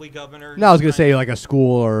our lovely governor? No, I was gonna is say trying- like a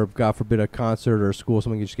school or God forbid a concert or a school,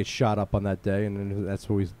 someone could just get shot up on that day, and then that's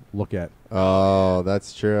what we look at. Oh,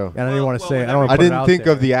 that's true. And I didn't want to well, say. I whenever- don't. Wanna I put it didn't out think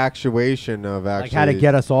there. of the actuation of actually. like how to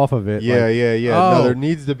get us off of it. Yeah, like, yeah, yeah. No, oh, there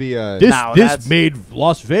needs to be a. This No, this that's- made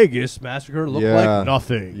Las Vegas massacre look Yeah. like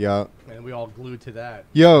nothing. Yeah. And we all glued to that.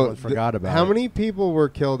 Yo, Everyone forgot about how it. many people were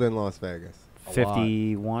killed in Las Vegas?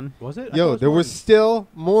 51. Was it? I thought Yo, it was there more was than- still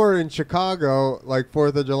more in Chicago, like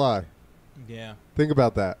 4th of July. Yeah. Think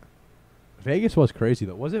about that. Vegas was crazy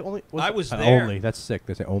though. Was it only? I was there. Only. That's sick.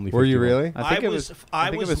 They say only. Were you 51. really? I think it was. I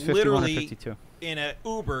think it was 51 or literally 52. in an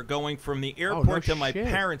Uber going from the airport to my shit.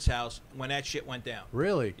 parents' house when that shit went down.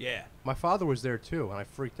 Really? Yeah. My father was there too, and I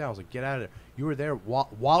freaked out. I was like, "Get out of there!" You were there while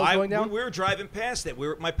it was going down. We were driving past it.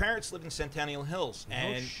 My parents lived in Centennial Hills,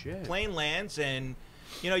 and shit. plane lands, and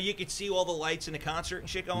you could see all the lights in the concert and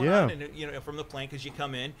shit going Yeah. on, and from the plane because you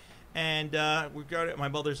come in. And we got it. My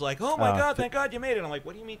mother's like, "Oh my God, thank God you made it." I'm like,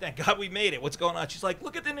 "What do you mean, thank God we made it? What's going on?" She's like,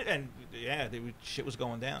 "Look at the..." And yeah, shit was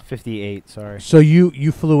going down. 58. Sorry. So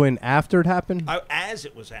you flew in after it happened? As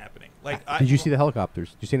it was happening. Did you see the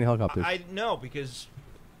helicopters? Did you see any helicopters? I know because,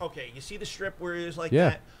 okay, you see the strip where it's like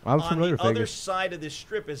Yeah, that. I'm familiar with On the other Vegas. side of the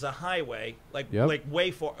strip is a highway, like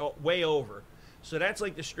way over. So that's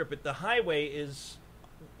like the strip. But the highway is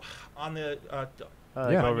on the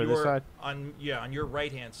Over this side. on your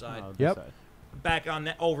right hand side. Oh, this Yep. side. Back on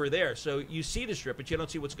that over there, so you see the strip, but you don't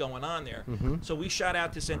see what's going on there. Mhm. So we shot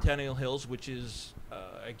out to Centennial Hills, which is,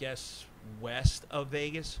 I guess, west of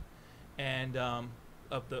Vegas, and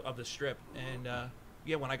of the strip. And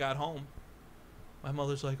when I got home, my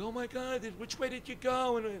mother's like, "Oh my God, which way did you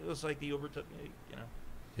go?" And it was like the Uber took me.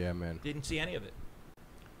 Yeah, man. Didn't see any of it.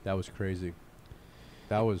 That was crazy.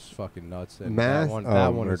 That was fucking nuts. And Mass that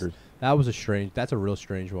one murders. that was a strange. That's a real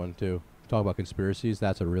strange one too. Talk about conspiracies.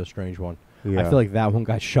 That's a real strange one. Yeah. I feel like that one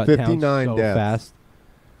got shut down 59 so deaths. fast.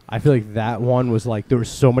 I feel like that one was like there were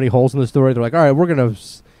so many holes in the story. They're like, all right, we're gonna.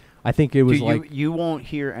 I think it was Dude, like you won't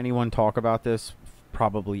hear anyone talk about this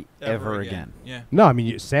probably ever again. Yeah. no. I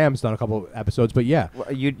mean, Sam's done a couple of episodes, but yeah. Well,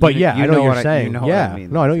 But yeah, I know what you're saying. You know yeah, what I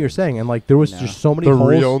mean. no, I know what you're saying, and like there was No. just so many The holes.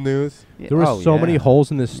 real news. There was so many holes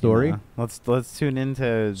in this story. You know, let's tune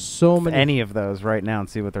into So many, any of those right now and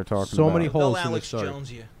see what they're talking So about. many They'll holes in Alex this story.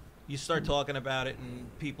 Jones you. You start talking about it, and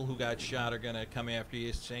people who got shot are gonna come after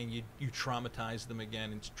you, saying you traumatized them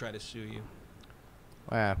again and try to sue you.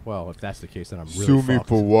 Well, if that's the case, then I'm really Sue me fucked.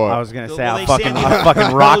 for what? I was gonna say Well, I'll they say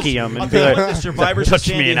fucking Rocky him I'll and tell be you what, like, the survivors of touch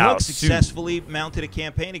me Sandy and I'll Hook sue. successfully mounted a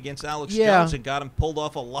campaign against Alex Yeah. Jones and got him pulled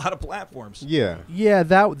off a lot of platforms. Yeah. Yeah,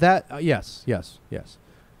 yes.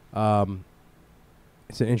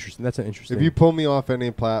 It's an interesting. That's an interesting. If you pull me off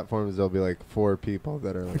any platforms, there'll be like 4 people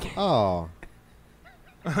that are like, "Oh,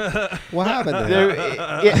 what happened there?"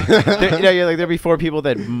 there'll be 4 people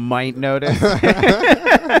that might notice.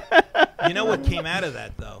 You know what came out of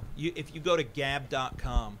that, though? If you go to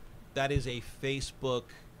Gab.com, that is a Facebook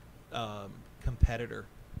competitor.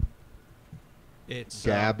 It's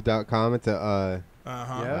Gab.com. It's a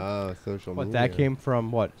uh-huh. social What media. that came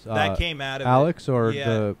from? What That came out of Alex it. or Yeah.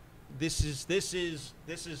 the? This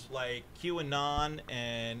is like QAnon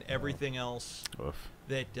and everything else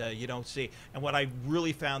that you don't see. And what I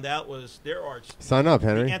really found out was there are Sign up,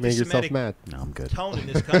 Henry. the Make yourself anti-Semitic mad. No, I'm good. tone in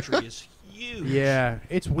this country is huge. Yeah,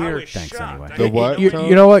 it's I weird. was Thanks shocked. anyway. I The didn't what? know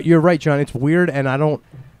You know what? You're right, John. It's weird, and I don't.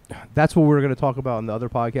 That's what we're going to talk about in the other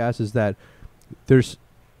podcast. Is that there's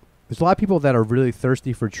a lot of people that are really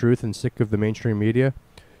thirsty for truth and sick of the mainstream media,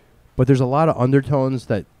 but there's a lot of undertones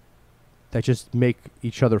that just make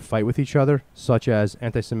each other fight with each other, such as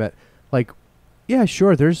anti-Semitic. Like, yeah,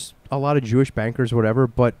 sure, there's a lot of Jewish bankers, whatever,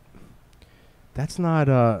 but that's not.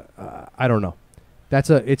 I don't know. It's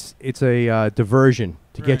a diversion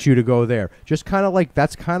to get Right. you to go there. Just kind of like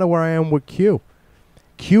that's kind of where I am with Q.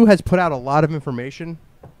 Q has put out a lot of information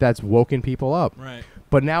that's woken people up. Right.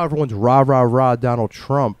 But now everyone's rah Donald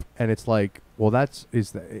Trump, and it's like, well,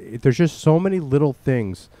 there's just so many little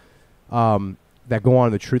things that go on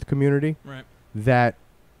in the truth community Right. that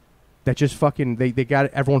just fucking they got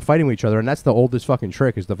everyone fighting with each other, and that's the oldest fucking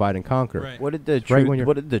trick is divide and conquer. Right. What did the Right when you're-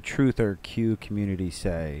 what did the Truth or Q community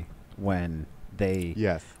say when they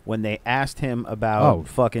Yes. when they asked him about Oh.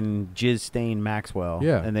 fucking jizz stain Maxwell?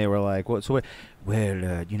 Yeah. And they were like, "What? So, well,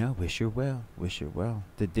 wish her well, wish her well."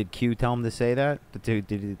 Did Q tell him to say that?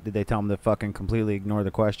 Did they tell him to fucking completely ignore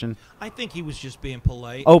the question? I think he was just being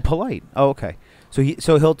polite. Oh, polite. Oh, okay. So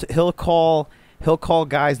he'll call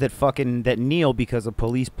guys that kneel because of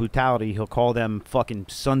police brutality. He'll call them fucking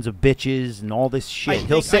sons of bitches and all this shit.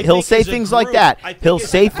 He'll say as a things like group- that. I think He'll as-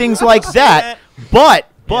 say things like that.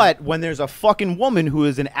 But when there's a fucking woman who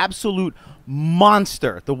is an absolute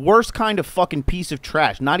monster, the worst kind of fucking piece of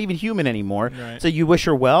trash, not even human anymore. Right. So you wish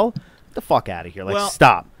her well? Get the fuck out of here. Like, Well,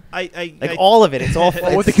 stop. I All of it. It's all.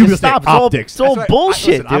 What the it's Q just say? stop. It's all, Optics. it's all That's right. bullshit,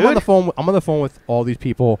 Listen, dude. I'm on the phone with all these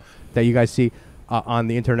people that you guys see on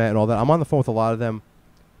the internet and all that. I'm on the phone with a lot of them,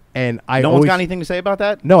 And I no one's got anything to say about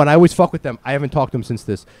that? No, and I always fuck with them. I haven't talked to them since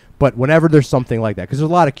this. But whenever there's something like that, because there's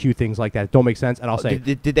a lot of cute things like that don't make sense, and I'll say,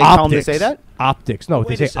 Did they tell them to say that? Optics. No, Wait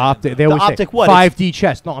they a say second, optics. though. They always optic say what? 5D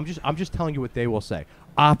chess. No, I'm just telling you what they will say.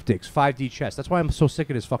 Optics, 5D chess. That's why I'm so sick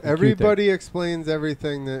of this fucking Everybody cute thing. explains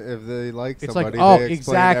everything that if they like It's somebody. like, oh, they explain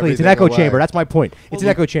exactly. It's an everything echo chamber. away. That's my point. It's an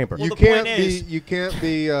echo chamber. Well, You the can't point be. is- You can't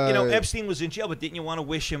be. You know, Epstein was in jail, but didn't you want to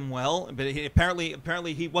wish him well? But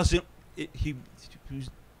apparently he wasn't. He was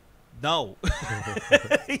no.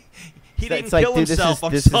 He didn't It's like, kill dude, himself.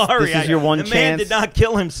 this is sorry. your one the man chance. did not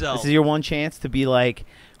kill himself. This is your one chance to be like,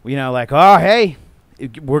 you know, like, oh, hey,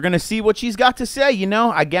 we're gonna see what she's got to say. You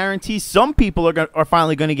know, I guarantee some people are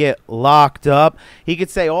finally gonna get locked up. He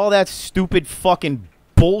could say all that stupid fucking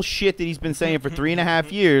bullshit that he's been saying for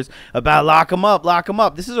 3.5 years about lock him up, lock him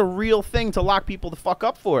up. This is a real thing to lock people the fuck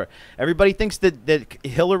up for. Everybody thinks that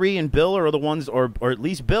Hillary and Bill are the ones, or at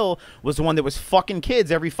least Bill was the one that was fucking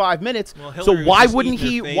kids every 5 minutes. Well, So Hillary why was just wouldn't eating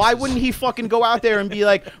he? their Why faces. wouldn't he fucking go out there and be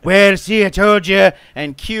like, "Well, see, I told you."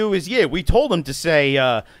 And Q is, yeah, we told him to say,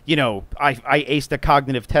 you know, I aced a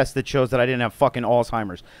cognitive test that shows that I didn't have fucking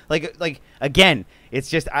Alzheimer's. Like again. It's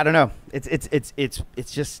just, I don't know.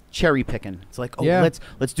 It's just cherry picking. It's like, oh, Yeah.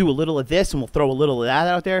 let's do a little of this and we'll throw a little of that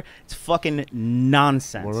out there. It's fucking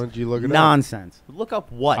nonsense. Why don't you look it up? Nonsense. Look up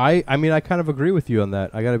what? I mean, I kind of agree with you on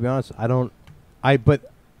that. I got to be honest. But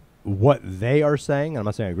what they are saying, and I'm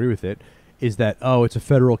not saying I agree with it, is that, oh, it's a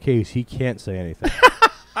federal case. He can't say anything.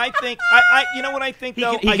 I think you know what I think He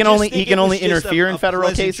though. can, I he can just only think he can it was only just interfere a in federal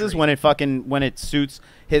cases pleasantry. when it suits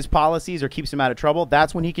his policies or keeps him out of trouble.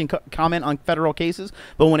 That's when he can comment on federal cases.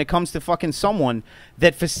 But when it comes to fucking someone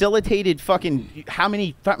that facilitated fucking how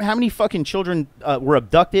many fucking children were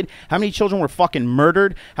abducted, how many children were fucking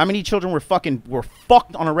murdered, how many children were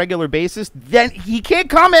fucked on a regular basis, then he can't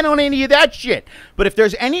comment on any of that shit. But if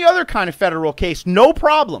there's any other kind of federal case, no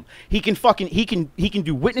problem. He can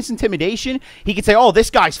do witness intimidation. He can say, "Oh, this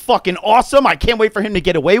guy's fucking awesome. I can't wait for him to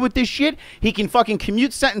get away with this shit." He can fucking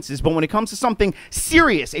commute sentences. But when it comes to something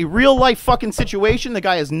serious, a real life fucking situation, the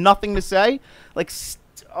guy has nothing to say. Like,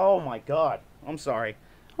 oh my god. I'm sorry,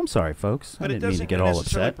 folks. But I it didn't mean to doesn't get all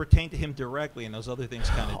necessarily upset. pertain to him directly, and those other things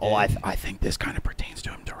kind of. Oh, I think this kind of pertains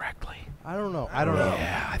to him directly. I don't know. I don't know.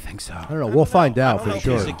 Yeah, I think so. I don't know. We'll find out I don't for know if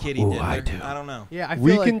sure. he's a kitty Ooh, diddler. I do. I don't know. Yeah, I feel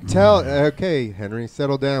We like can tell. Okay, Henry,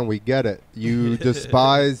 settle down. We get it. You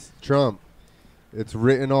despise Trump. It's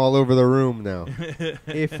written all over the room now.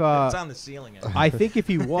 if It's on the ceiling. I think if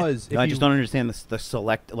he was, if I he- just don't understand the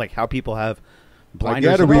select, like how people have I blinders.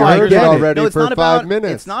 get it. on. We No, I heard it get it. already No, it's for not 5 about,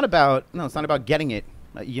 minutes. It's not about getting it.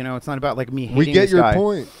 You know, it's not about like me hating We get this your guy.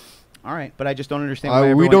 point. All right, but I just don't understand why We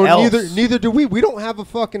everyone don't else. neither do we. We don't have a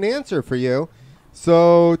fucking answer for you.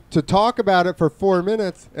 So to talk about it for 4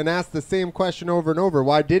 minutes and ask the same question over and over,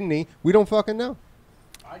 why didn't he? We don't fucking know.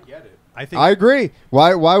 I get it. I think I agree.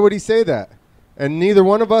 Why would he say that? And neither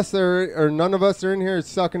one of us or none of us are in here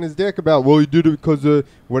sucking his dick about, well, he did it because of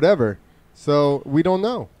whatever. So we don't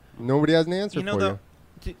know. Nobody has an answer You know, for though,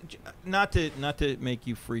 you. not to make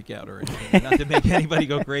you freak out or anything, not to make anybody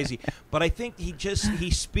go crazy, but I think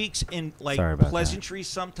he speaks in like Sorry about that. pleasantries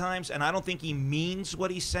sometimes, and I don't think he means what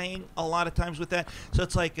he's saying a lot of times with that. So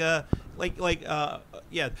it's like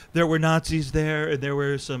yeah, there were Nazis there, and there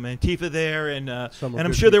were some Antifa there, and Some were I'm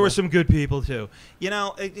good sure there were people. some good people too. You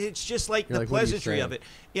know, it's just like You're the like, what are you pleasantry of saying? it.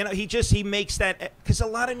 You know, he makes that, because a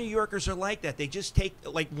lot of New Yorkers are like that. They just take,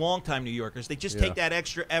 like longtime New Yorkers, they just Yeah. take that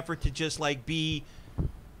extra effort to just like be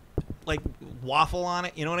like waffle on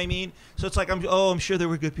it, you know what I mean? So it's like I'm sure there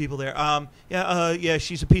were good people there. Yeah,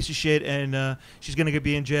 she's a piece of shit, and she's gonna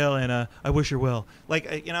be in jail, and I wish her well.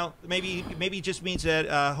 Like you know, maybe it just means that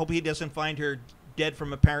hope he doesn't find her dead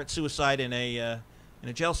from apparent suicide in a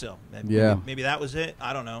jail cell. Maybe that was it.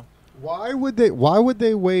 I don't know. Why would they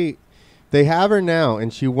wait? They have her now,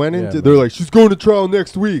 and she went Yeah, into. man. They're like, she's going to trial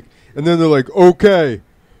next week, and then they're like, okay,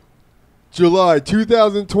 July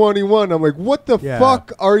 2021. I'm like, what the Yeah.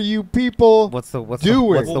 fuck are you people What's the doing? what's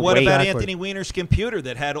Well, the what weight? about Exactly. Anthony Weiner's computer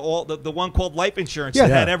that had all the one called life insurance Yeah.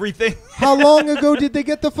 that had Yeah. everything? How long ago did they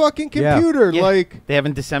get the fucking Yeah. computer? Yeah. Like, They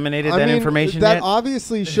haven't disseminated I that mean, information that yet.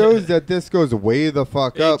 obviously shows that this goes way the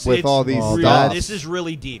fuck up It's- with it's all these Well, really- stops. This is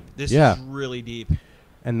really deep. This Yeah. is really deep.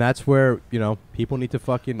 and that's where people need to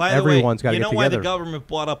fucking. By the Everyone's got way, to you get know why together. the government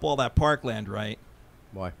bought up all that parkland, right?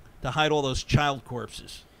 Why? To hide all those child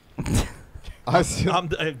corpses. I still-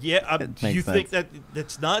 It makes You think sense.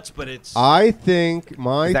 that's nuts, but it's. I think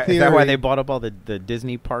my Is theory. that why they bought up all the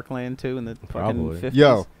Disney Parkland too in the Probably. fucking 50s?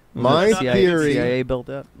 Yo, my CIA theory. CIA built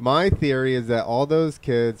up. My theory is that all those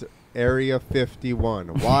kids, Area 51.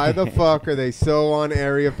 Why the fuck are they so on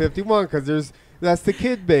Area 51? Because that's the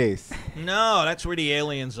kid base. No, that's where the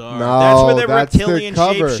aliens are. No, that's where the that's the reptilian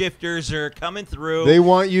cover. shapeshifters are coming through. They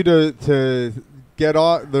want you to get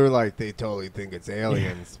off. They're like, they totally think it's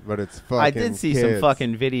aliens, but it's fucking I did see some kids.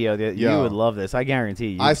 fucking video that you Yo. would love this. I guarantee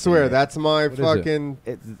you. I swear, that's my What is it? fucking.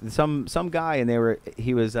 It's some guy, and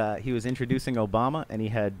he was introducing Obama, and he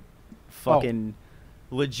had fucking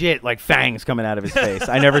legit like fangs coming out of his face.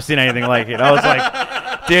 I never seen anything like it. I was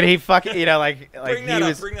like, dude, he fucking like bring he that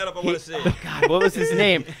was. up. Bring that up. I want to see. God, what was his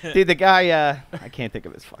name? Dude, the guy. I can't think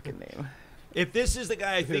of his fucking name. If this is the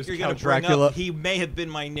guy I think it's you're going Count to bring Dracula. up, he may have been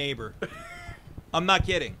my neighbor. I'm not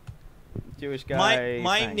kidding. Jewish guy.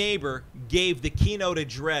 My fangs. neighbor gave the keynote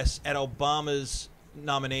address at Obama's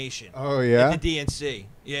nomination. Oh yeah. At the DNC.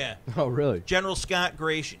 Yeah. Oh, really? General Scott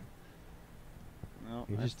Gratian. No,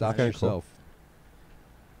 You that's just not doxed it. yourself.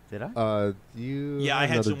 Did I? You. Yeah, I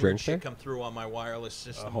had another some weird drink shit there? come through on my wireless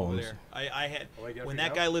system Holmes. over there. I had Oh, I got when it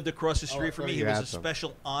that out? guy lived across the I street from thought me. He you was had a some. special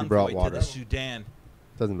brought envoy to water. the Sudan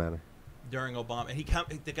Doesn't matter. during Obama.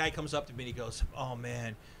 And the guy comes up to me and he goes, "Oh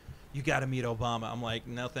man, you got to meet Obama." I'm like,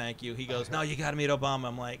 "No, thank you." He goes, "No, you got to meet Obama."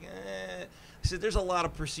 I'm like, "Eh." I said, "There's a lot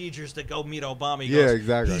of procedures to go meet Obama." He Yeah, goes,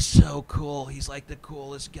 exactly. He's so cool. He's like the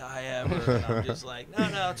coolest guy ever. And I'm just like,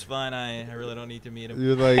 no, it's fine. I really don't need to meet him.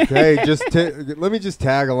 You're like, hey, let me just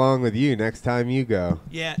tag along with you next time you go.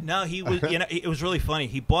 Yeah, no, he was. It was really funny.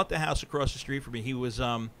 He bought the house across the street from me. He was,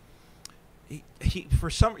 he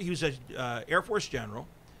was a Air Force general,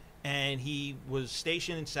 and he was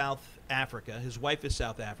stationed in South Africa. His wife is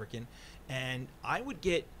South African, and I would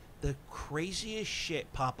get the craziest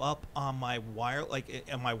shit pop up on my wire, like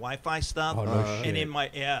on my Wi-Fi stuff, Oh, no and shit. in my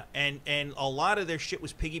and a lot of their shit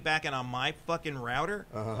was piggybacking on my fucking router,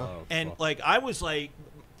 Oh, and fuck. like I was like,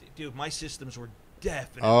 dude, my systems were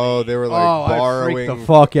definitely. Oh, they were like I borrowing. freaked the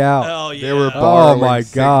fuck out. Oh yeah. They were Oh, borrowing. my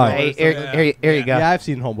God. Hey, signals. here you go. Yeah, I've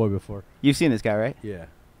seen Homeboy before. You've seen this guy, right? Yeah.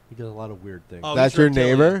 He does a lot of weird things. Oh, That's he's your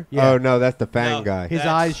reptilian. neighbor? Yeah. Oh no, that's the fang No. guy. His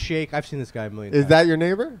That's- eyes shake. I've seen this guy a million Is times. that your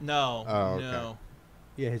neighbor? No. Oh, okay. No.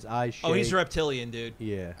 Yeah, his eyes shake. Oh, he's reptilian, dude.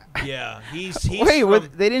 Yeah. Yeah, he's Wait, from,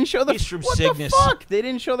 they didn't show the. he's from what Cygnus. the fuck? They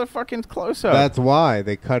didn't show the fucking close up. That's why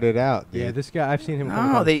they cut it out. Dude. Yeah, this guy, I've seen him.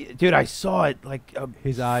 No, dude, I saw it like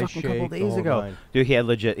His eyes fucking couple shake the days whole ago. nine. Dude, he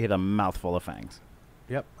had a mouthful of fangs.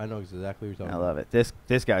 Yep, I know exactly what you're talking I about. love it.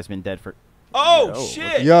 This guy's been dead for. Oh Yo,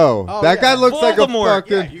 shit! Yo, Oh, that yeah. guy looks like a Voldemort.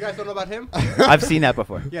 fucking. Yeah, you guys don't know about him? I've seen that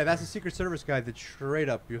before. Yeah, that's a Secret Service guy that straight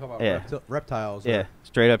up, you talk about Yeah. reptiles. Yeah,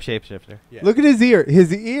 straight up shapeshifter. Yeah. Look at his ear.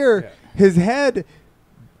 His ear, Yeah. his head.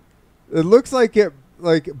 It looks like it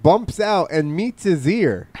bumps out and meets his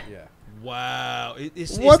ear. Yeah. Wow.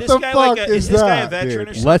 Is What this the guy fuck like a, is this guy a that, veteran dude?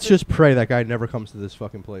 or something? Let's just pray that guy never comes to this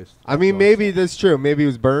fucking place. I mean, maybe that's true. Maybe he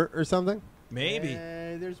was burnt or something. Maybe.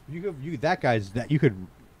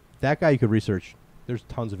 That guy you could research. There's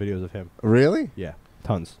tons of videos of him. Really? Yeah,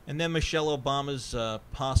 tons. And then Michelle Obama's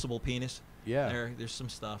possible penis. Yeah. There's some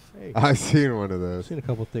stuff. Hey, I've seen one of I've those. seen a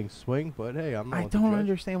couple things swing, but hey, I'm not. I one to don't judge.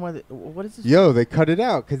 understand why. What is this? Yo, they cut it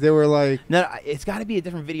out because they were like, No, it's got to be a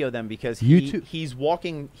different video then because YouTube- he's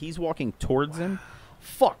walking towards him.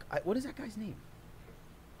 Fuck. What is that guy's name?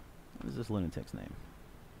 What is this lunatic's name?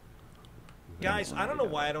 Guys, I don't know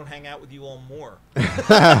why I don't hang out with you all more.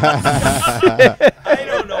 "Ah." I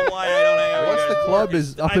don't know why I don't hang out with Once you the guys club more.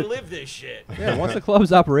 is up I and- live this shit. Yeah, once the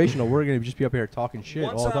club's operational, we're gonna just be up here talking shit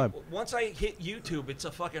all the time. Once I hit YouTube, it's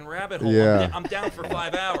a fucking rabbit hole. Yeah. I'm down for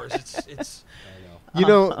 5 hours. It's you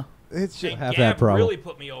know, it's and just, have that Gab problem. really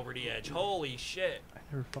put me over the edge. Holy shit. I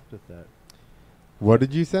never fucked with that. what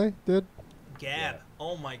did you say, dude? Gab.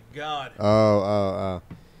 Oh my god. Oh.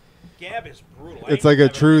 Gab is brutal. It's like a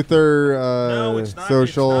truther No, it's not.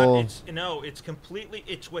 social. It's completely.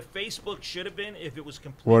 It's what Facebook should have been if it was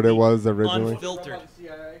completely What it was originally. unfiltered.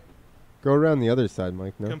 Go around the other side,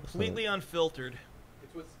 Mike. No. Completely unfiltered.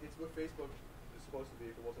 It's what Facebook is supposed to be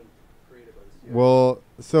if it wasn't created by the CIA. Well,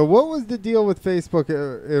 so what was the deal with Facebook?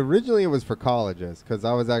 Originally, it was for colleges because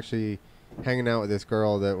I was actually hanging out with this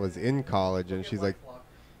girl that was in college, and she's like,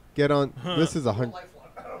 "Get on." This is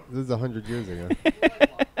 100 years ago.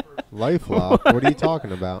 LifeLock. What are you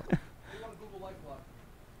talking about?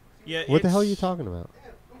 Yeah. What the hell are you it's- talking about?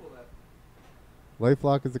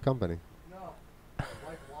 LifeLock is a company. No,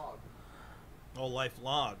 LifeLog. Oh,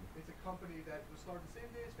 LifeLog. It's a company that was started the same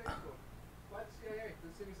day as Facebook by the CIA.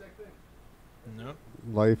 The same exact thing. No.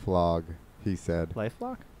 LifeLog, he said.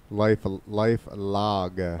 LifeLock?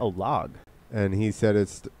 LifeLog. Oh, log. And he said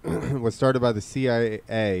it's was started by the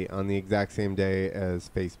CIA on the exact same day as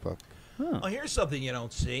Facebook. Huh. Oh, here's something you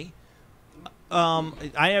don't see.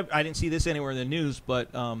 I didn't see this anywhere in the news, but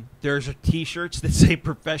there's T-shirts that say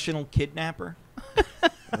 "professional kidnapper."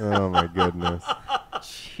 Oh my goodness.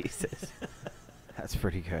 Jesus. That's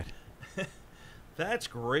pretty good. That's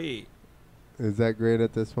great. Is that great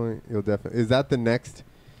at this point? You'll definitely. Is that the next?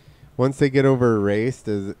 Once they get over erased,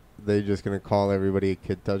 is they just gonna call everybody a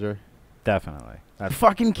kid toucher? Definitely.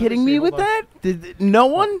 Fucking kidding me with that? No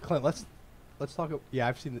one? Clint, let's talk. Yeah,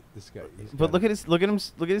 I've seen this guy. But look at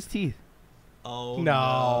his teeth. Oh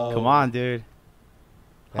No. Come on, dude.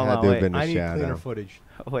 Hold Had on, to have wait. been a I need shadow. cleaner footage.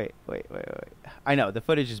 Wait. I know the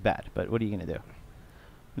footage is bad, but what are you gonna do?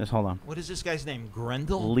 Just hold on. What is this guy's name?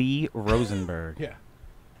 Grendel? Lee Rosenberg. Yeah.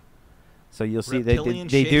 So you'll see they Reptilian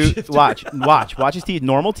do shapeshifter. watch his teeth.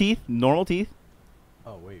 Normal teeth.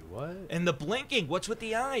 Oh wait, what? And the blinking. What's with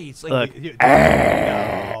the eye? It's like Look,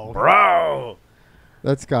 No. bro.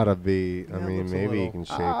 That's gotta be. I Yeah, mean, looks a maybe you little- can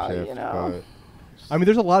shapeshift, you know. I mean,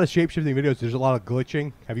 there's a lot of shape-shifting videos. There's a lot of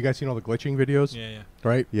glitching. Have you guys seen all the glitching videos? yeah.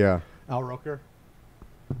 Right? but yeah. Al Roker.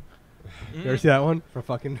 Mm. You ever see that one? For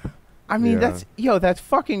fucking. I mean, Yeah. that's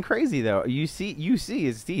fucking crazy though. You see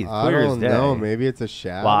his teeth. I Clear as don't day. know. Maybe it's a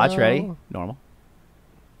shadow. Watch, ready? Normal.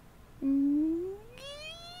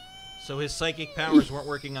 So his psychic powers weren't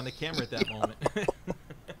working on the camera at that moment.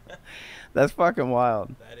 That's fucking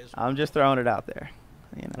wild. That is. I'm just throwing it out there.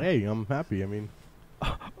 You know. Hey, I'm happy. I mean,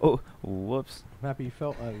 Oh, whoops. I'm happy you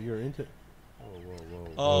felt you're into.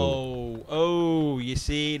 Whoa. Oh, you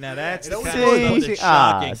see, now that's the it kind always of goes-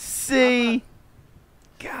 stuff that's shocking. See.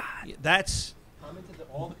 God. That's I'm into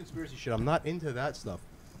all the conspiracy shit. I'm not into that stuff.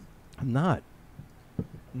 I'm not.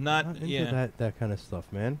 not, I'm not into yeah. that kind of stuff,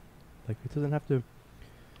 man. Like it doesn't have to.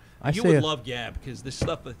 You would love Gab because the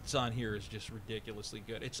stuff that's on here is just ridiculously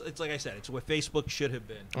good. It's like I said, it's what Facebook should have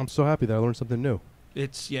been. I'm so happy that I learned something new.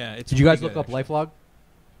 It's It's Did you guys pretty look good, up actually. LifeLog?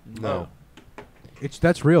 No.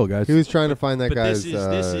 That's real, guys. He was trying to find that But guy's. this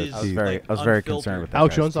is I was Like very unfiltered. concerned with that.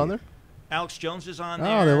 Alex guy's Jones on teeth. there? Alex Jones is on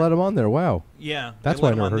there. Oh, they let him on there. Wow. Yeah, That's they why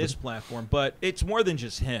let I him never on heard this of platform, but it's more than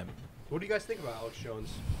just him. What do you guys think about Alex Jones?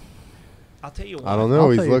 I'll tell you what. I don't know. I'll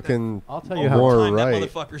He's tell you- looking I'll tell Over you how. more time, right. that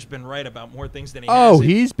motherfucker's been right about more things than he Oh, has.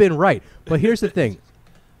 he's been right. But here's the thing.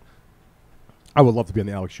 I would love to be on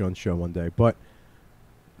the Alex Jones show one day, but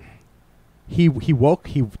he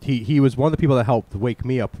was one of the people that helped wake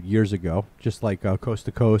me up years ago, just like Coast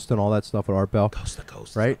to Coast and all that stuff with Art Bell. Coast to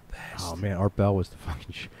coast, is Right? the best. Oh man, Art Bell was the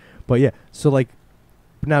fucking But yeah, so like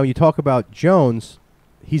now you talk about Jones,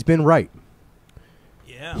 he's been right.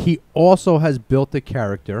 Yeah. He also has built a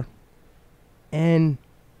character, and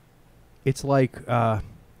it's like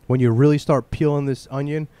when you really start peeling this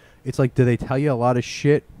onion, it's like, do they tell you a lot of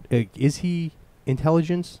shit? Is he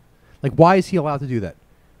intelligence? Like, why is he allowed to do that?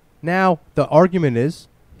 Now, the argument is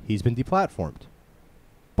he's been deplatformed,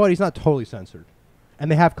 but he's not totally censored,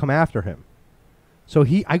 and they have come after him. So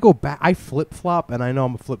I go back, I flip-flop, and I know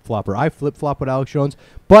I'm a flip-flopper. I flip-flop with Alex Jones,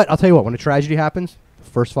 but I'll tell you what, when a tragedy happens, the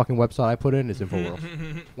first fucking website I put in is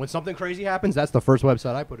InfoWorld. When something crazy happens, that's the first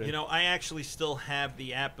website I put in. You know, I actually still have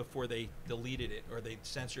the app before they deleted it or they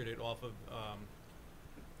censored it off of.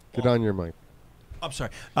 Get on your mic. I'm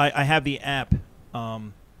sorry. I have the app.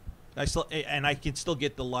 I still and I can still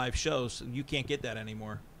get the live shows. You can't get that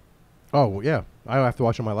anymore. Oh, well, yeah. I have to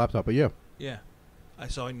watch on my laptop, but yeah. Yeah.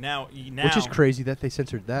 So now Which is crazy that they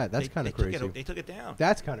censored that. That's kind of crazy. They took it down.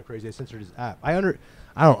 That's kind of crazy. They censored his app. I don't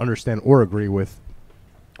understand or agree with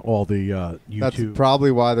all the YouTube. That's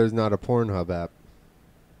probably why there's not a Pornhub app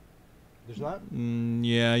There's not?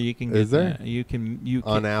 Yeah, you can. Is get there? that. You can.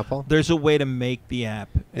 on Apple. There's a way to make the app.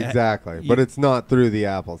 Exactly, you- but it's not through the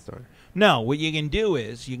Apple Store. No, what you can do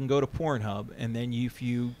is you can go to Pornhub, and then if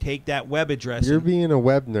you take that web address, You're and- being a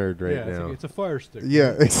web nerd right yeah, now. it's a fire stick.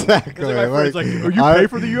 Yeah, exactly. It's like my friend's like, "Oh, you I- pay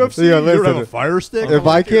for the UFC? Yeah, you don't have listen, a fire stick? If I'm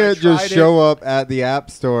I like, "Dude, can't just tried it." show up at the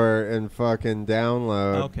App Store and fucking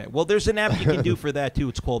download, okay. Well, there's an app you can do for that too.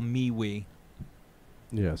 It's called MeWe.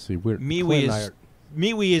 Yeah, see, we're MeWe Clint and I is are-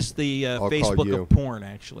 MeWe is the I'll call Facebook you. of porn,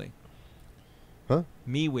 actually. Huh?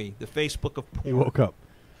 MeWe, the Facebook of porn. He woke up.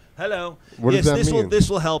 Hello. What yes, does that this mean? This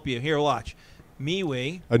will help you. Here, watch.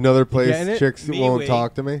 MeWe. Another place getting it? chicks won't MeWe.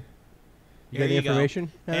 talk to me. You There got any you go.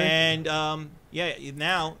 information? Henry? And yeah,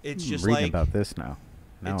 now it's I'm just reading like about this now.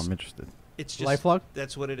 Now it's- I'm interested. it's just LifeLog?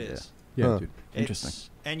 that's what it is. Yeah, Huh. dude. Interesting. It's-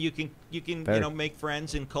 and you can Very. make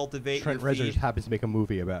friends and cultivate Trent your Reznor just feed, happens to make a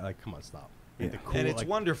movie about, like, come on, stop. Yeah. The cool, and it's like,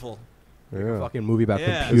 wonderful. make a Yeah. fucking movie about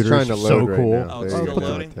Yeah. computers. It's trying to so load right cool. now. Oh, it's There you still go.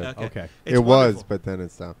 loading. Okay. Okay. Okay. It's It was, wonderful. but then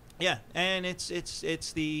it stopped. Yeah, and it's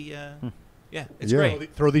the yeah, it's Yeah.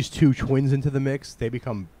 great. Throw these two twins into the mix, they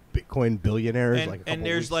become Bitcoin billionaires. And, like a and couple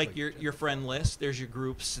there's weeks, like your friend list. There's your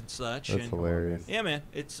groups and such. That's and hilarious. Yeah, man.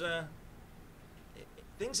 It's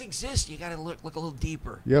things exist. You got to look a little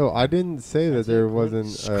deeper. Yo, I didn't say that That's there it. wasn't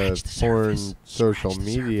Scratch the porn surface. social Scratch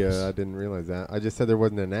the media. surface. I didn't realize that. I just said there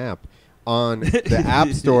wasn't an app on the App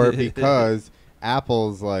Store because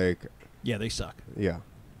Apple's like Yeah, they suck. Yeah.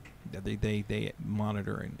 They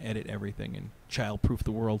monitor and edit everything and child-proof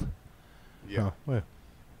the world. Yeah. Oh, well,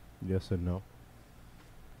 yes and no.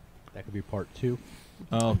 That could be part 2.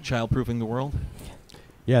 Oh, child-proofing the world?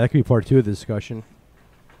 Yeah, that could be part 2 of the discussion.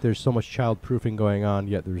 There's so much child-proofing going on,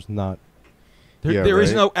 yet there's not. There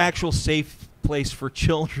is no actual safe place for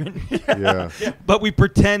children. Yeah. But we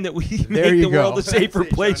pretend that we make the world a safer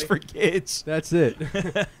That's it, place Johnny. for kids. That's it.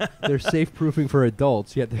 They're safe-proofing for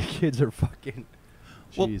adults, yet their kids are fucking...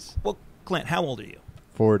 Jeez. Well, Clint, how old are you?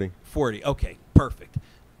 40. 40. Okay, perfect.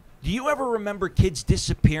 Do you ever remember kids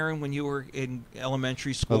disappearing when you were in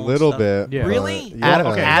elementary A school? and little stuff? bit. Yeah. Really? Yeah. Adam,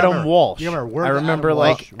 Okay. Adam Remember- Walsh. you remember, we're I the remember Adam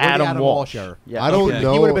like Walsh. We're the Adam Adam Walsh. Walsh era. Yeah. I don't Okay.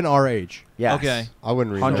 know. He would have been our age. Yes. Okay. I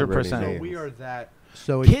wouldn't remember 100%. any So names. we are that.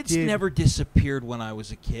 So Kids it did, never disappeared when I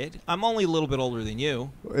was a kid. I'm only a little bit older than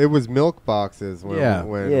you. It was milk boxes when, Yeah.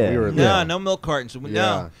 when Yeah. we were No, there. no milk cartons.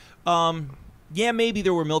 Yeah. No. Yeah, maybe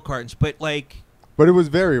there were milk cartons, but like But it was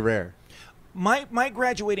very rare. my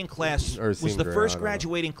graduating class Or was seemed the rare, first I don't know.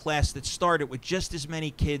 graduating class that started with just as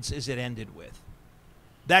many kids as it ended with.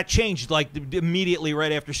 That changed like immediately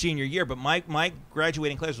right after senior year, but my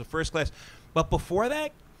graduating class was the first class. But before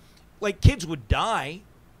that, like kids would die,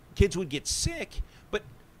 kids would get sick, but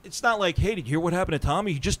it's not like, hey, did you hear what happened to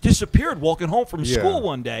Tommy? He just disappeared walking home from Yeah. school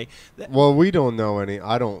one day. Well, we don't know any.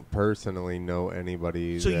 I don't personally know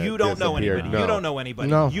anybody. So that you don't know disappeared. anybody. No. You don't know anybody.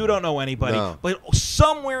 No. You don't know anybody. No. But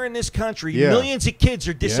somewhere in this country, Yeah. millions of kids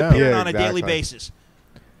are disappearing Yeah, on a daily exactly. basis.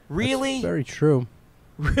 Really? That's very true.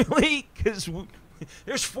 Really? Because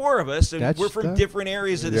there's 4 of us, and That's we're from that- different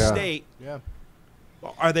areas of the Yeah. state. Yeah.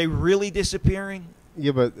 Are they really disappearing?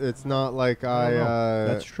 Yeah, but it's not like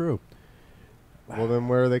That's true. Well, then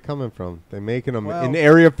where are they coming from? They're making them Well- in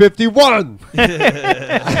Area 51.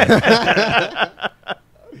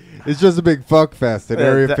 It's just a big fuck fest at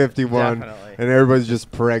Area 51, definitely. and everybody's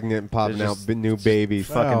just pregnant and popping There's out just- new babies.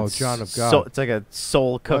 Fuck. Oh, John of God. So, it's like a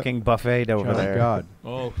soul cooking buffet over John there. of God.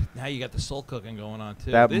 Oh, now you got the soul cooking going on,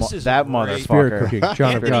 too. That this mo- is that great. motherfucker. Spirit cooking.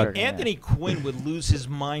 John of Anthony, God. Anthony Quinn would lose his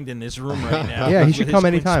mind in this room right now. Yeah, he with should his come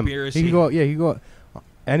anytime. conspiracy. He can go. Yeah, he can go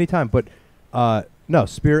anytime. But no,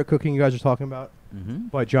 spirit cooking. You guys are talking about. Mm-hmm.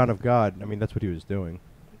 But John of God. I mean, that's what he was doing.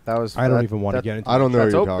 That was. I don't that- even want to that- get into. I don't know what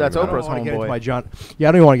That's you're Op- talking that's about. I don't Oprah's want to get into homeboy. my John. Yeah,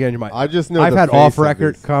 I don't even want to get into my. I just know I've the had face of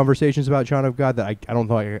off-record these. conversations about John of God that I don't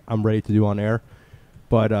know I'm ready to do on air.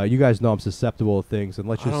 But you guys know I'm susceptible to things, and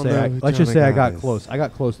let's I just don't say know I, who let's John just of say I God got is. close. I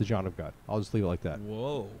got close to John of God. I'll just leave it like that.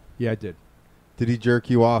 Whoa. Yeah, I did. Did he jerk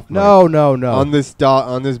you off? Mike? No, no, no, On this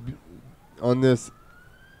on this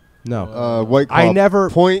no. White Claw I never.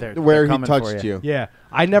 point They're where he coming for touched you. you. Yeah,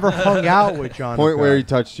 I never hung out with John. Point of where God. he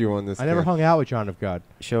touched you on this. I never kid. hung out with John of God.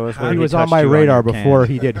 Show us How where He was on touched my you radar your before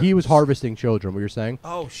can. he did. He was harvesting children. What you're saying?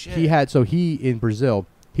 Oh, shit. He in Brazil.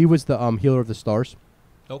 He was the healer of the stars.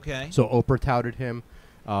 Okay. So Oprah touted him.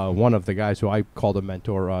 One of the guys who I called a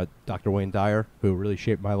mentor, Dr. Wayne Dyer, who really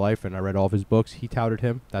shaped my life, and I read all of his books. He touted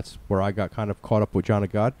him. That's where I got kind of caught up with John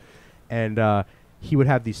of God. And he would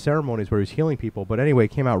have these ceremonies where he was healing people. But anyway,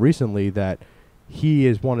 it came out recently that he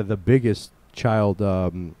is one of the biggest child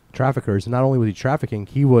traffickers. And not only was he trafficking,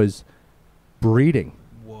 he was breeding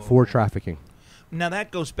Whoa. for trafficking. Now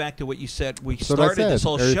that goes back to what you said. We That's what I started this said,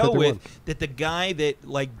 whole Area show 51. with that the guy that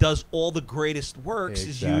like does all the greatest works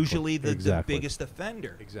Exactly, is usually the exactly. biggest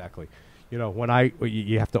offender. Exactly. You know, when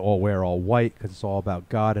you have to all wear all white because it's all about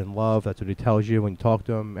God and love. That's what he tells you when you talk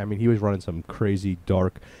to him. I mean, he was running some crazy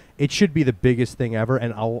dark. It should be the biggest thing ever.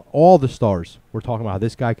 And all the stars were talking about how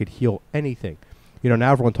this guy could heal anything. You know,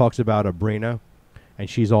 now everyone talks about Abrina, and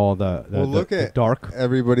she's all the look the at dark.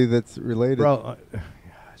 everybody that's related. Bro,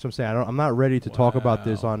 that's what I'm saying. I'm not ready to talk about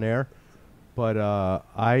this Wow. on air, but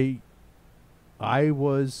I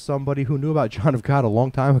was somebody who knew about John of God a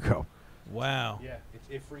long time ago. Wow. Yeah,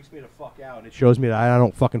 it freaks me the fuck out, and it shows me that I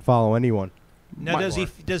don't fucking follow anyone. Now My does lord.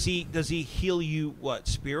 does he heal you what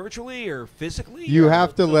spiritually or physically? You or-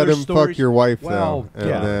 have to let there's him fuck stories- your wife Well, though. And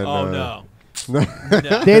yeah. then, Oh no.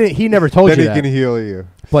 no. He never told then you he that. can heal you.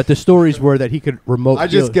 But the stories were that he could remote. I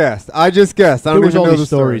just heal. guessed. I There don't was even all know these the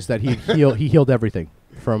stories story. that he healed everything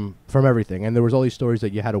from everything, and there was all these stories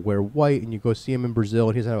that you had to wear white, and you go see him in Brazil,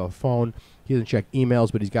 and he doesn't have a phone, he doesn't check emails,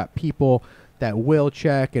 but he's got people that will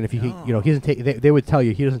check, and if he he doesn't take, they would tell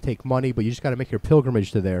you he doesn't take money, but you just got to make your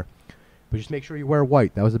pilgrimage to there, but just make sure you wear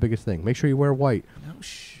white. That was the biggest thing. Make sure you wear white. No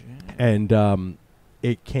shit. And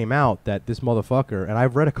it came out that this motherfucker, and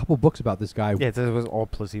I've read a couple books about this guy. Yeah, it was all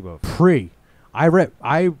placebo.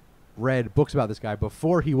 I read books about this guy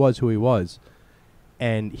before he was who he was,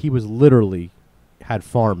 and he was literally had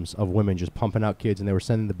farms of women just pumping out kids, and they were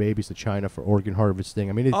sending the babies to China for organ harvesting.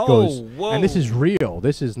 I mean, it goes, whoa. and this is real.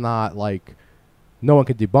 This is not like No one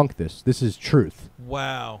could debunk this. This is truth.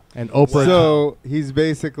 Wow. And Oprah. So he's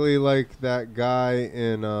basically like that guy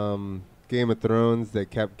in Game of Thrones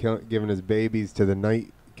that kept giving his babies to the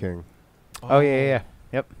Night King. Oh, yeah.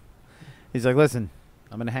 Yep. He's like, listen,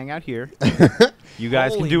 I'm going to hang out here. You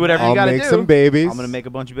guys can do whatever you got to do. I'll make some babies. I'm going to make a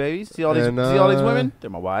bunch of babies. See all these women? They're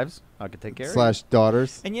my wives. I can take care of them. /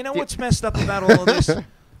 daughters. And you know what's messed up about all of this?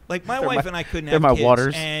 Like, my wife and I couldn't have kids.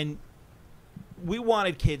 Waters. And we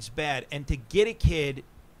wanted kids bad. And to get a kid,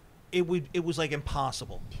 it was like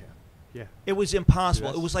impossible. Yeah. It was impossible.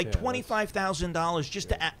 Dude, it was like $25,000 just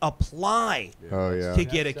to apply to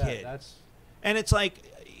get a kid. And it's like,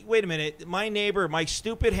 wait a minute, my neighbor, my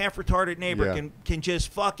stupid half-retarded neighbor can just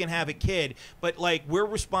fucking have a kid, but like we're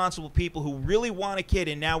responsible people who really want a kid,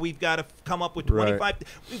 and now we've got to come up with 25.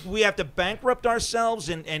 We have to bankrupt ourselves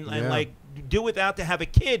and like do without to have a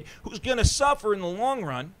kid who's going to suffer in the long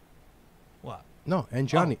run. What? No, and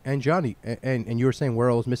Johnny, and you were saying where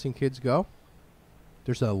all those missing kids go?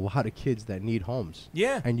 There's a lot of kids that need homes.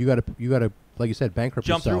 Yeah. And you gotta like you said, bankrupt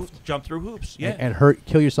yourself. Jump through hoops. Yeah. And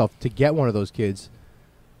kill yourself to get one of those kids.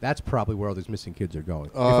 That's probably where all these missing kids are going.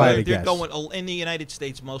 If I had to they're guess. going in the United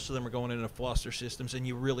States. Most of them are going into foster systems, and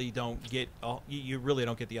you really don't get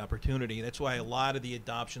the opportunity. That's why a lot of the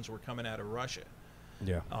adoptions were coming out of Russia.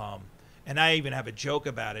 Yeah. And I even have a joke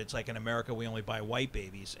about it. It's like in America we only buy white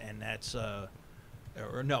babies, and that's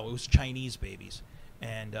or no, it was Chinese babies,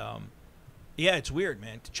 and yeah, it's weird,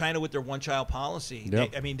 man. China with their one-child policy.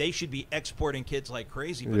 Yep. They should be exporting kids like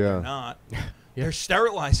crazy, but they're not. Yeah. They're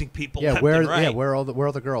sterilizing people. Yeah, left where and right. where are all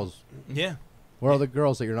the girls? Yeah. Where are the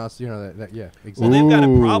girls that you're not? Yeah, exactly. Well, they've got a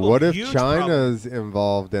problem. What if huge China's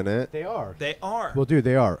involved in it? They are. They are. Well, dude,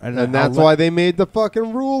 they are, And that's why they made the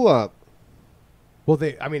fucking rule up. Well,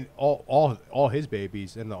 all his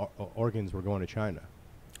babies and the organs were going to China.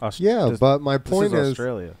 Yeah, but my point is,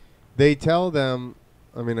 Australia. They tell them.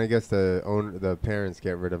 I mean, I guess the parents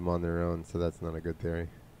get rid of them on their own, so that's not a good theory.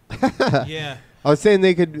 Yeah. I was saying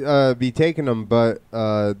they could be taking them, but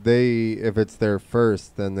if it's their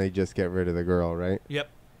first, then they just get rid of the girl, right? Yep.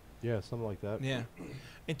 Yeah, something like that. Yeah.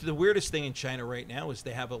 And the weirdest thing in China right now is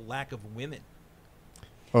they have a lack of women.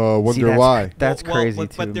 Wonder why. That's crazy,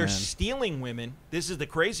 but they're stealing women. This is the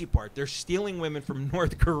crazy part. They're stealing women from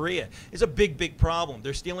North Korea. It's a big, big problem.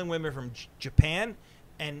 They're stealing women from Japan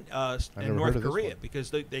and North Korea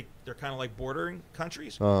because they're kind of like bordering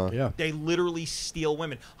countries. Yeah. They literally steal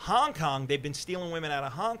women. Hong Kong, they've been stealing women out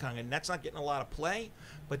of Hong Kong, and that's not getting a lot of play.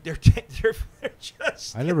 But they're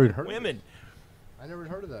just I never heard women. I never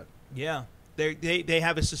heard of that. Yeah, they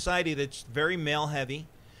have a society that's very male heavy.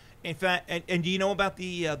 In fact, and do you know about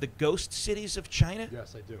the ghost cities of China?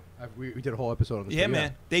 Yes, I do. We did a whole episode on this. Yeah,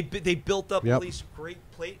 man. They built up all these great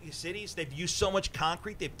cities. They've used so much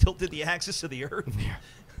concrete, they've tilted the axis of the earth.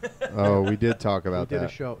 Oh, we did talk about that. We did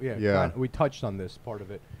a show. Yeah. We touched on this part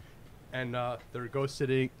of it. And they're ghost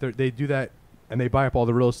city. They do that, and they buy up all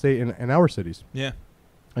the real estate in our cities. Yeah.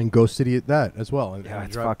 And ghost city at that as well. And, yeah,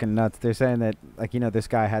 it's fucking nuts. They're saying that, like, this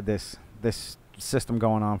guy had this system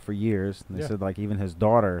going on for years. And they said, like, even his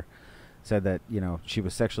daughter said that, she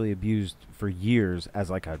was sexually abused for years as,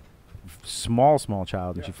 like, a small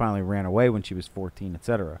child. And she finally ran away when she was 14,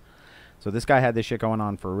 etc. So this guy had this shit going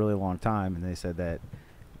on for a really long time. And they said that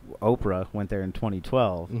Oprah went there in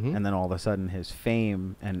 2012. And then all of a sudden his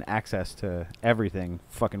fame and access to everything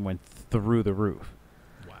fucking went through the roof.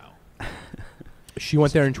 Wow. She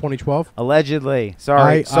went there in 2012? Allegedly.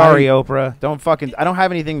 Sorry, Oprah. I don't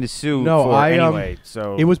have anything to sue for anyway.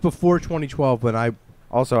 So it was before 2012, but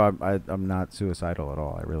I'm not suicidal at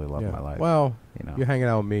all. I really love my life. Well, you're hanging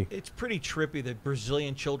out with me. It's pretty trippy that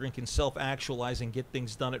Brazilian children can self-actualize and get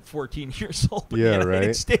things done at 14 years old. But yeah, in the United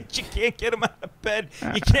right. States, you can't get them out of bed.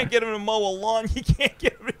 You can't get them to mow a lawn. You can't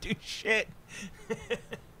get them to do shit.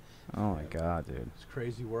 Oh my God, dude! It's a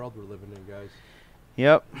crazy world we're living in, guys.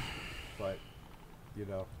 Yep.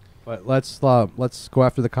 But let's go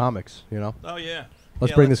after the comics. Oh yeah.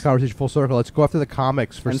 Let's bring this conversation full circle. Let's go after the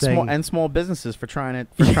comics for small businesses for trying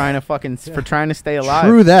to stay alive.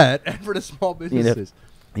 True that, and for the small businesses.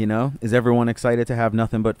 Is everyone excited to have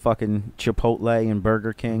nothing but fucking Chipotle and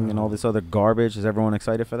Burger King and all this other garbage? Is everyone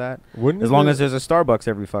excited for that? As long as there's a Starbucks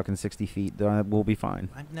every fucking 60 feet, we'll be fine.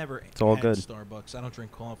 I've never it's all good. Starbucks. I don't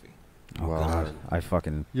drink coffee. Oh, God. I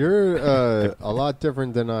fucking... You're a lot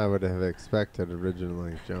different than I would have expected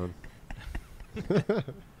originally, Joan.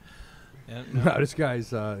 Yeah, no, this guy's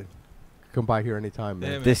come by here anytime, man.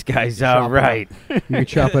 Yeah, man. This guy's right. You can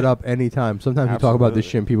chop it up anytime. Sometimes we talk about this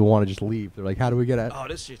shit and people want to just leave. They're like, how do we get out? Oh,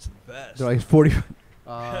 this shit's the best. They're like, 40...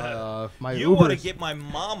 My You ought to Uber's- get my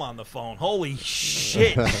mom on the phone. Holy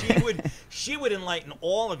shit. She would enlighten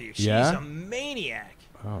all of you. She's Yeah? a maniac.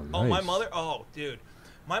 Oh, Oh, my nice. mother. Oh, dude.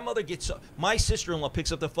 My mother gets. My sister-in-law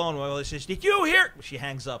picks up the phone. My mother says, "Did you hear?" She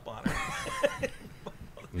hangs up on her.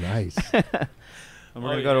 Nice. And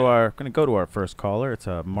we're gonna go to our first caller. It's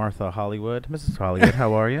Martha Hollywood. Mrs. Hollywood,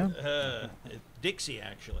 how are you? Dixie,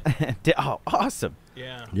 actually. Oh, awesome.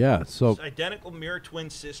 Yeah. Yeah. So It's identical mirror twin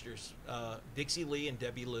sisters, Dixie Lee and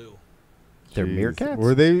Debbie Lou, They're Jeez. meerkats.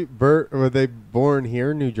 Were they born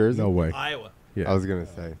here in New Jersey? no way. Iowa. Yeah. I was gonna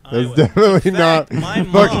say Iowa. that's definitely In fact, not my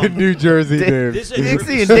fucking mom- New Jersey name. This is a Dixie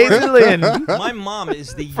true and Daisy story. Lynn. My mom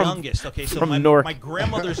is the youngest. Okay, so from my Newark.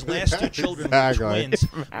 grandmother's last two children Exactly. were twins.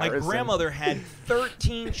 My Harrison. grandmother had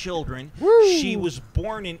 13 children. She was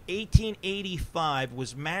born in 1885.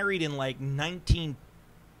 Was married in like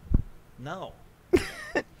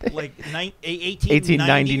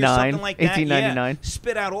 1899, or something like that. 1899. Yeah.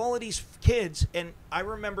 Spit out all of these kids, and I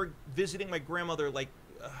remember visiting my grandmother like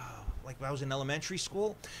when I was in elementary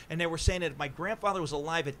school, and they were saying that if my grandfather was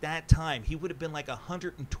alive at that time, he would have been like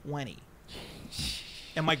 120.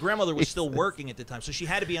 And my grandmother was still working at the time, so she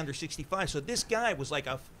had to be under 65. So this guy was like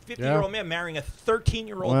a 50-year-old man marrying a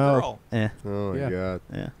 13-year-old girl. Oh my Yeah. god.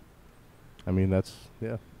 Yeah. I mean,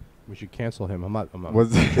 we should cancel him. I'm not. Was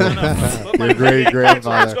But my your great Let's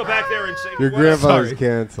grandfather? go back there and say Your what- grandfather's Sorry.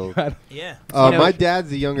 canceled. Yeah, You know- My dad's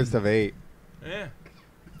the youngest of 8. yeah.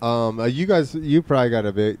 You guys, you probably got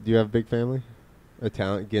a big. Do you have a big family?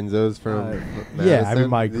 Italian Ginzo's from. yeah, I mean, Madison?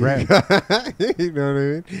 my grand- You know what I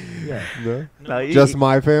mean? Yeah. No. No, Just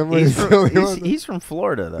my family. He's is the from, only one? he's from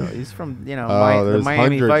Florida, though. He's from the there's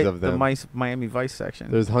Miami hundreds Vice, of them. Miami Vice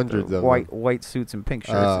section. There's hundreds The of white suits and pink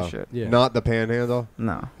shirts Oh. and shit. Yeah. Not the Panhandle.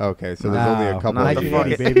 No, Okay, so there's only a couple not of the you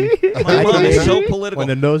guys. fucking- baby. My mom is so political. When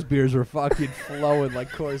the nose beers were fucking flowing like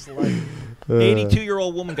Coors Light.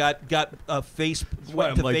 82-year-old woman got went I'm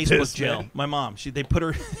to like Facebook this, jail. man. My mom, they put her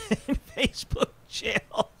in Facebook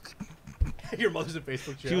jail. Your mother's in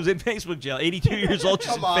Facebook jail. She was in Facebook jail. 82 years old. She's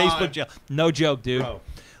in Come on. Facebook jail. No joke, dude. Bro.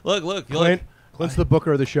 Look. Clint's the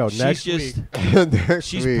booker of the show. She's Next just week. Next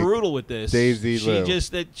she's week. brutal with this. Daisy Lou.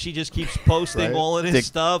 She just keeps posting Right? all of this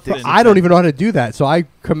stuff. and- I don't even know how to do that, so I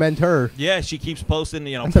commend her. Yeah, she keeps posting.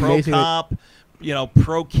 That's Pro amazing that- cop.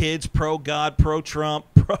 Pro kids, pro God, pro Trump,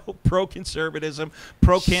 pro conservatism,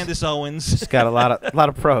 pro Candace Owens. she's got a lot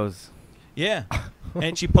of pros. Yeah,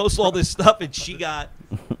 and she posts all this stuff, and she got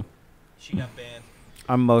banned.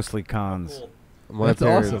 I'm mostly cons. Cool. My That's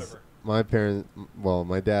parents. awesome. My parents. Well,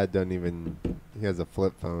 my dad doesn't even. He has a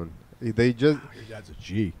flip phone. They just. Your dad's a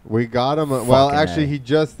G. We got him. Well, Fucking actually,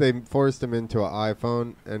 A. they forced him into an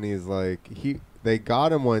iPhone, and he's like They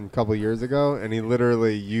got him one a couple years ago, and he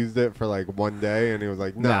literally used it for like one day, and he was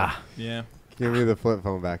like, "Nah, Yeah. give me the flip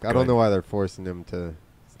phone back." I don't know why they're forcing him to.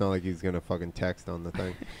 It's not like he's gonna fucking text on the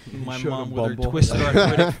thing. My showed mom him with her Bumble. twisted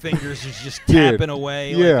arthritic fingers is just Dude, tapping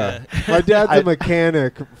away. Yeah, Like my dad's a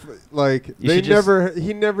mechanic. Like You they should just-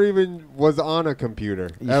 he never even was on a computer.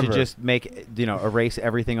 You ever. should just erase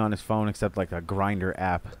everything on his phone except like a Grinder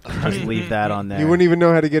app. Just leave that on there. He wouldn't even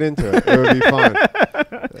know how to get into it. It would be fine.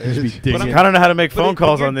 But I don't know how to make But phone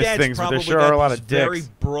calls your on this dad's thing, so there probably sure got are a lot these of very dicks.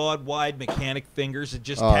 broad, wide mechanic fingers and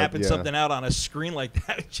just Oh, tapping yeah. something out on a screen like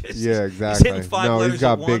that. Just, Yeah, He's exactly. hitting 5 No, letters he's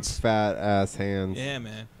got at big once. fat ass hands. Yeah,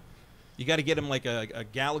 man. You got to get him like a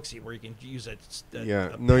Galaxy where you can use a Yeah.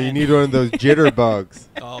 a No, you pen. need one of those jitterbugs.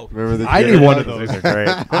 Oh, Remember the I need one of jitterbugs? those. These are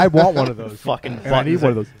great. I want one of those. Fucking And I buttons. need one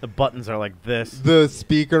of those. The buttons are like this. The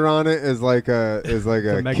speaker on it is like a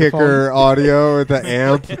megaphone? kicker audio with the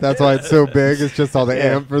amp. That's why it's so big. It's just all the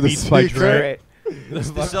Yeah, amp for the Beats by speaker. Great.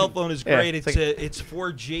 the cell phone is Yeah, great. it's It's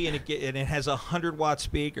 4G and it has a 100-watt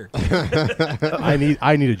speaker. I need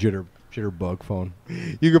a jitterbug phone.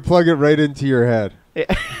 You can plug it right into your head. Yeah,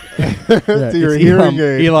 To your it's hearing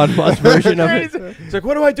aid. Elon Musk version of it. It's like,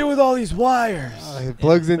 what do I do with all these wires? It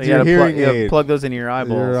plugs into You your gotta hearing plug, aid. plug those into your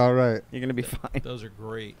eyeballs. You're all right. You're gonna be fine. Those are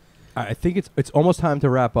great. I think it's almost time to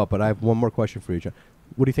wrap up, but I have one more question for you, John.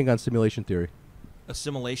 What do you think on simulation theory?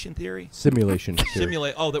 Assimilation theory? Simulation theory.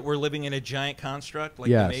 Simulate. Oh, that we're living in a giant construct like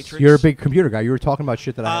yes. the Matrix. You're a big computer guy. You were talking about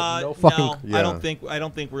shit that I had no fucking. No, Yeah. I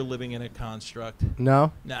don't think we're living in a construct.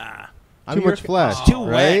 No. Nah. I Too mean, much flesh, It's too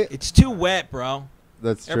right? wet. It's too wet, bro.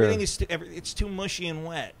 That's true. Everything is it's too mushy and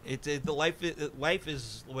wet. The life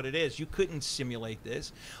is what it is. You couldn't simulate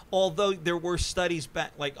this, although there were studies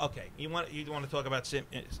back. Like, okay, you want to talk about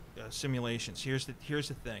simulations? Here's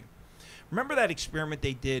the thing. Remember that experiment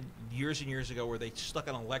they did years and years ago where they stuck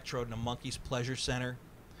an electrode in a monkey's pleasure center,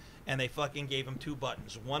 and they fucking gave him 2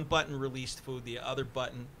 buttons. One button released food, the other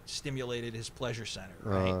button stimulated his pleasure center,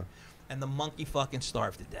 right? And the monkey fucking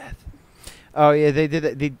starved to death. Oh yeah, they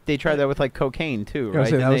did. They tried that with like cocaine too,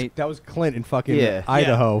 right? That was Clint in fucking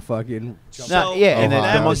Idaho, fucking. And then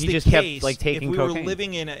that was he the just case. kept like taking if we cocaine. were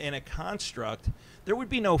living in a construct, there would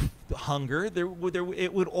be no hunger.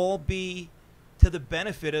 It would all be to the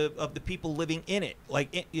benefit of the people living in it.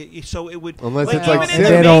 So it would. Unless like, it's even like in the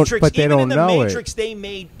they don't- Matrix, but they even don't in the know it. Matrix, they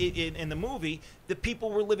made in the movie, the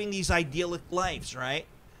people were living these idyllic lives, right?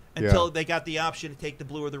 Until they got the option to take the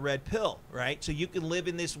blue or the red pill, right? So you can live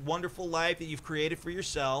in this wonderful life that you've created for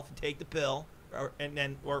yourself, and take the pill,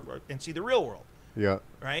 and see the real world. Yeah.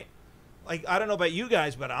 Right? Like, I don't know about you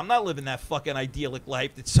guys, but I'm not living that fucking idyllic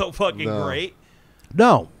life that's so fucking great.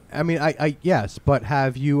 No, I mean, I yes, but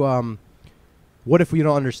have you? What if you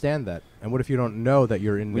don't understand that, and what if you don't know that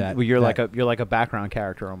you're in that? Well, you're like a background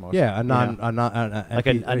character almost. Yeah, a non Well, then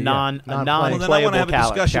I want to have a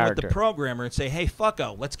discussion with the programmer and say, "Hey,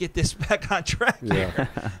 fucko, let's get this back on track." Yeah.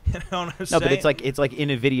 You know what I'm No, saying? but it's like in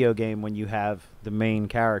a video game when you have the main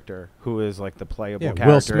character who is like the playable Will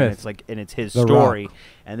character, and Smith, it's his The story, Rock.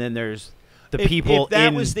 and then there's the if, people. If that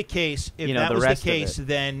in, was the case,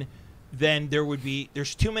 then there would be.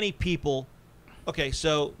 There's too many people. Okay,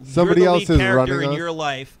 so Somebody you're the else lead is character running in us. your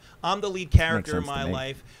life. I'm the lead character in sense to my me.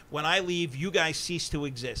 life. When I leave, you guys cease to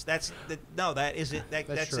exist. That's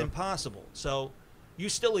That's true. impossible. So you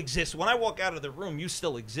still exist. When I walk out of the room, you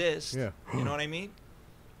still exist. Yeah. You know what I mean?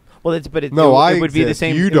 Well, No, it I would be the exist,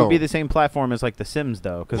 same. you It would be don't. the same platform as like The Sims,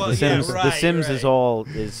 though, because Well, the yeah, Sims, right, the Sims right. is all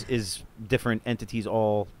is different entities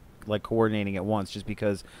all like coordinating at once. Just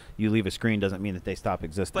because you leave a screen doesn't mean that they stop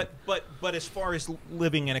existing. But as far as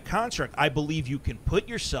living in a construct, I believe you can put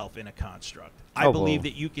yourself in a construct. I Oh, believe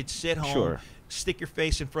well, that you could sit home, sure. stick your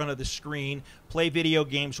face in front of the screen, play video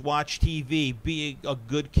games, watch TV, be a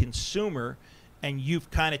good consumer, and you've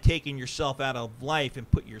kind of taken yourself out of life and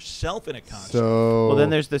put yourself in a construct. So Well, then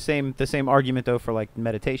there's the same argument though for like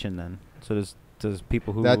meditation. Then so there's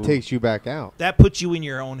people who that takes you back out. That puts you in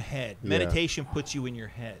your own head. Yeah. Meditation puts you in your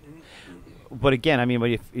head. But again, I mean,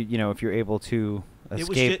 if if you're able to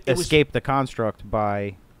escape the construct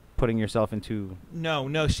by putting yourself into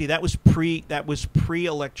No. See, that was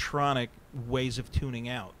pre-electronic ways of tuning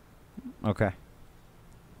out. okay.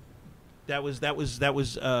 That was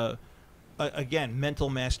again mental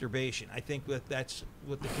masturbation. I think that's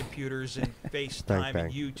with the computers and FaceTime bang.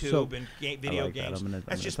 and YouTube So- and video like that. games. I'm gonna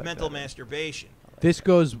That's just type mental that in. masturbation. This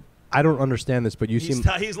goes. I don't understand this, but you seem.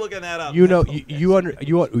 He's looking that up. You know,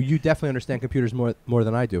 Mental you definitely understand computers more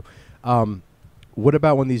than I do. What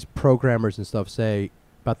about when these programmers and stuff say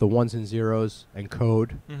about the ones and zeros and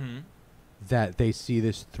code Mm-hmm. that they see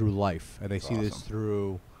this through life and they see this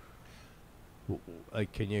through?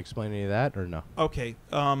 Like, can you explain any of that or no? Okay.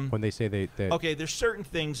 When they say they Okay, there's certain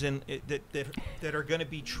things in it that are going to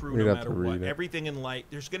be true We'd no have matter to read what. it. Everything in life,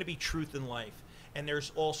 there's going to be truth in life, and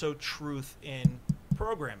there's also truth in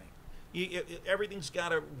programming. Everything's got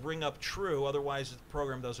to ring up true, otherwise the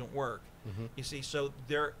program doesn't work. Mhm. You see, so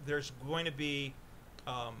there's going to be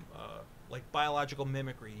like biological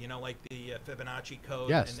mimicry, like the Fibonacci code.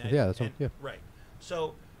 Yes, and yeah, that's what- yeah. Right.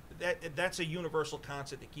 So that's a universal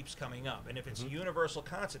concept that keeps coming up, and if it's a universal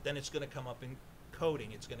concept, then it's going to come up in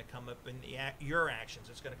coding. It's going to come up in your actions.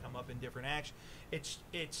 It's going to come up in different actions.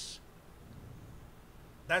 It's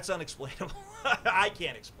that's unexplainable. I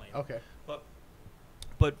can't explain it. Okay.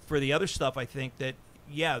 But for the other stuff, I think that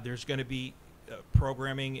there's going to be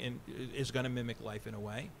programming and is going to mimic life in a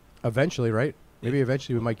way. Eventually, right? Maybe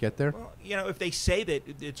eventually we might get there. Well, if they say that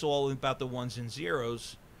it's all about the ones and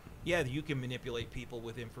zeros, you can manipulate people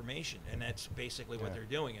with information, and that's basically what they're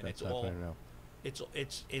doing. And it's all it's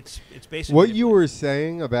basically What you were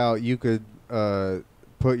saying about you could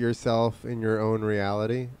put yourself in your own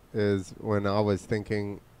reality is when I was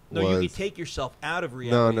thinking. No, you could take yourself out of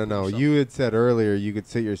reality. No. You had said earlier you could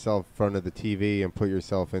sit yourself in front of the TV and put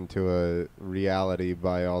yourself into a reality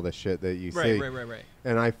by all the shit that you see. Right.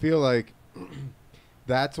 And I feel like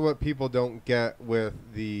that's what people don't get with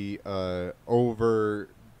the over,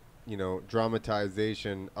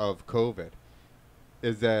 dramatization of COVID.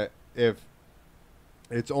 Is that if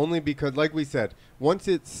it's only because, like we said, once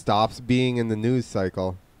it stops being in the news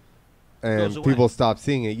cycle, and people stop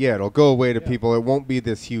seeing it, it'll go away to people. It won't be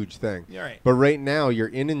this huge thing. You're right. But right now, you're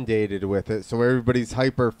inundated with it, so everybody's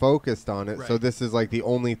hyper-focused on it. Right. So this is like the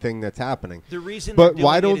only thing that's happening. The reason But they're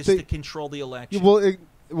why doing don't it is they- to control the election.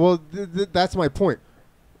 Well, that's my point.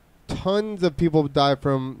 Tons of people die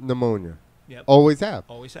from pneumonia. Yep. Always have.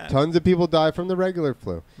 Always have. Tons of people die from the regular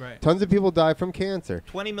flu. Right. Tons of people die from cancer.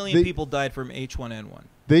 20 million people died from H1N1.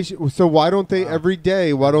 So why don't they every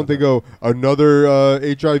day? Why don't they go another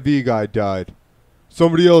HIV guy died?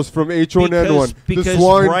 somebody else from H1N1. The because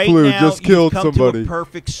swine right flu now just you've killed come somebody. To a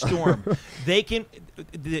perfect storm. They can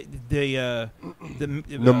the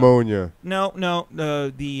pneumonia.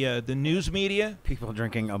 The news media, people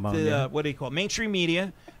drinking ammonia. what do you call it? Mainstream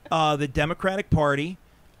media, the Democratic Party,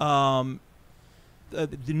 the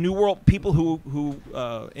New World people who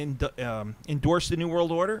endorse the New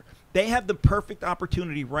World Order. They have the perfect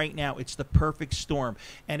opportunity right now. It's the perfect storm.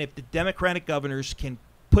 And if the Democratic governors can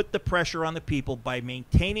put the pressure on the people by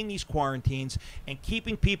maintaining these quarantines and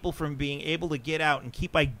keeping people from being able to get out and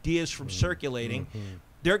keep ideas from circulating,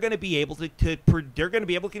 they're going to be able to they're going to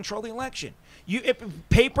be able to control the election.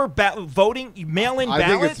 Voting, mail-in ballots. I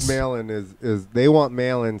think it's mail-in is they want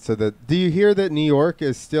mail-in so that. Do you hear that New York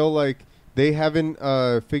is still like they haven't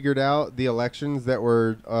figured out the elections that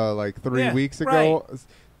were like 3 weeks ago? Right.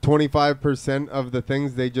 25% of the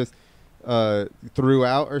things they just threw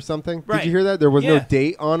out or something. Right. Did you hear that? There was no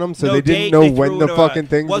date on them, so no they didn't know when the fucking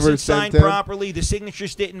things wasn't were sent signed in. properly. The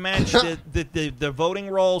signatures didn't match the voting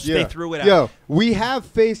rolls. Yeah. They threw it out. Yo, we have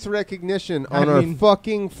face recognition on our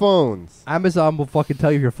fucking phones. Amazon will fucking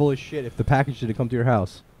tell you if you're full of shit if the package didn't come to your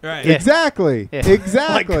house. Right. Yeah. Exactly. Yeah.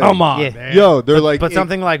 Exactly. Like, come on, Yeah. man. Yo, they're like, but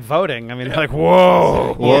something like voting. I mean, they're like,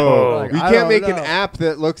 whoa. whoa. Like, We I can't don't make an know. app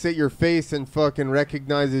that looks at your face and fucking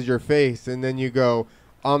recognizes your face, and then you go,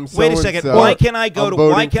 Wait a second. so-and-so. Why can I go I'm to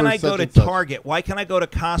voting Why can for I go such to and such. Target? Why can I go to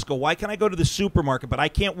Costco? Why can I go to the supermarket? But I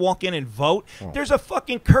can't walk in and vote. There's a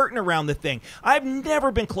fucking curtain around the thing. I've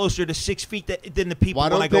never been closer to 6 feet than the people Why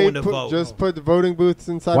when don't I go they in to vote. just put the voting booths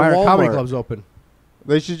inside Why are Walmart? comedy clubs open?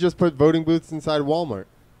 They should just put voting booths inside Walmart.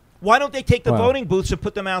 Why don't they take the Wow. voting booths and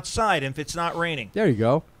put them outside if it's not raining? There you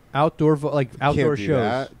go. Outdoor outdoor Can't do shows.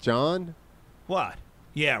 that, John. What?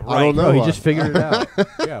 Yeah, right. I don't know. No, he why. just figured it out.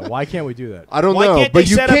 Yeah, why can't we do that? I don't Why know, can't but they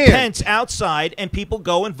you set can. up tents outside and people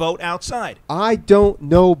go and vote outside? I don't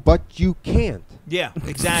know, but you can't. Yeah,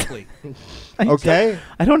 exactly. Okay.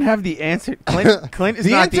 I don't have the answer. Clint is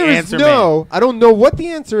The not answer the is answer no. I don't know what the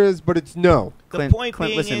answer is, but it's no. Clint, point Clint,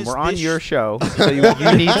 being listen, is we're on this- your show, so you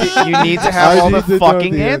need to have I all need the to know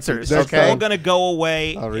fucking the answer. answers. Next It's all Okay. going to go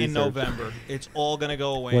away I'll in research. November. It's all going to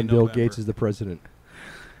go away When in Bill November. Gates is the president.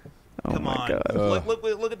 Oh Come my on. God.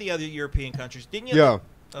 Look at the other European countries. Didn't you? Yo,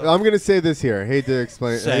 Oh. I'm going to say this here. I hate to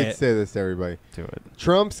explain. Say I hate it. to say this to everybody. Do it.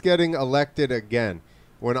 Trump's getting elected again.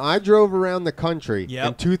 When I drove around the country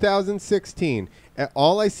in 2016,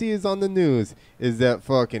 all I see is on the news is that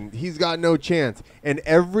fucking he's got no chance. And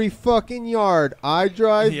every fucking yard I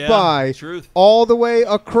drive by, truth. all the way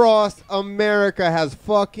across America has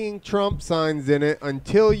fucking Trump signs in it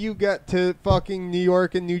until you get to fucking New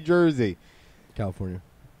York and New Jersey. California.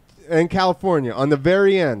 And California on the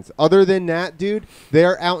very ends. Other than that, dude,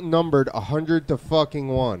 they're outnumbered 100 to fucking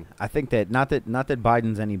 1. I think that not that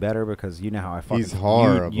Biden's any better because you know how I fucking He's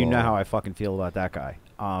horrible. You know how I fucking feel about that guy.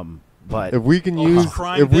 But If we can Oh, use,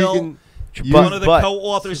 crime if we bill. can, use, One of the but-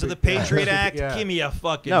 co-authors of the Patriot Act. Yeah. Give me a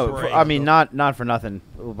fucking no, break. I mean not for nothing,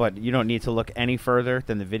 but you don't need to look any further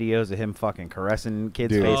than the videos of him fucking caressing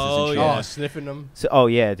kids' Dude. faces Oh, and shit. yeah. Oh, sniffing them. So, oh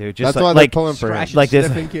yeah, dude. Just that's why like, they're pulling for him. Scratching, Like this-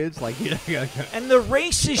 sniffing kids. Like, And the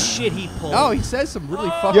racist shit he pulled. oh, he says some really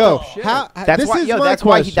fucked Yo, up shit. That's this why. is Yo, my that's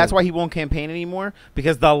why. question. That's why he won't campaign anymore.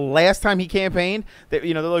 Because the last time he campaigned, they're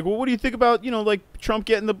like, well, what do you think about like Trump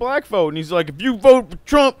getting the black vote? And he's like, if you vote for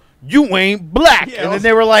Trump, you ain't black. Yeah, and then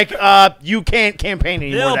they were like, you can't campaign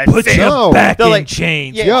anymore. They'll That's put it. you No. back They're in like-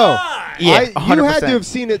 chains. Yeah. Yo, Why? Yeah, you had 100%. to have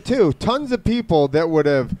seen it too. Tons of people that would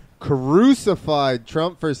have crucified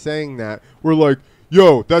Trump for saying that were like,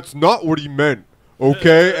 yo, that's not what he meant.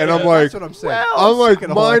 Okay? And I'm like, that's what I'm saying. I'm like Fucking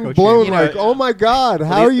whole echo mind blown. chamber. Like, oh my God,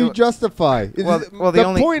 how are you justified? Well, the the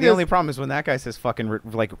point only is, problem is when that guy says fucking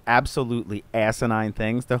like absolutely asinine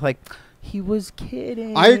things. They're like, he was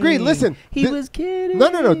kidding. I agree. Listen, he was kidding.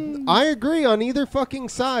 No. I agree on either fucking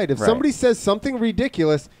side. If Right. somebody says something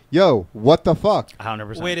ridiculous, yo, what the fuck?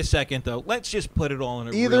 100%. Wait a second, though. Let's just put it all in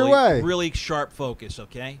a Either really, way. really sharp focus,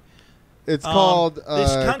 okay? It's called this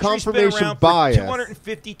country's been confirmation around bias. for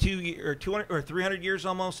 252 or 200 or 300 years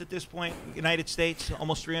almost at this point. United States,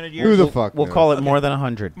 almost 300 years. Who the fuck We'll knows? call it more than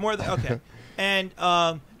 100. More than okay. And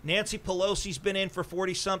Nancy Pelosi's been in for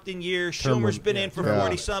 40-something years. Term Schumer's limit, been yeah. in for Yeah.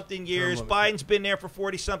 40-something years. limit. Biden's been there for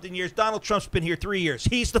 40-something years. Donald Trump's been here 3 years.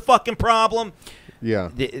 He's the fucking problem. Yeah.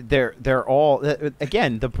 They're all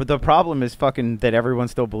again. The problem is fucking that everyone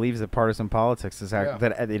still believes that partisan politics is Yeah.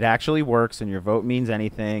 that it actually works and your vote means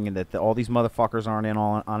anything and that all these motherfuckers aren't in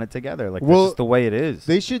on it together. Like Well, that's just the way it is.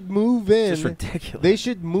 They should move in. it's just ridiculous. They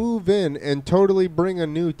should move in and totally bring a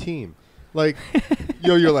new team. Like,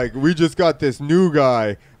 you're like, we just got this new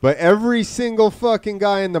guy, but every single fucking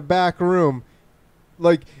guy in the back room,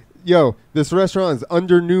 like, yo, this restaurant is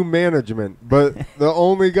under new management, but the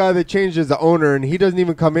only guy that changed is the owner, and he doesn't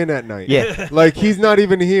even come in at night. Yeah. Like, he's not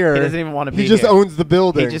even here. He doesn't even want to be He just here. owns the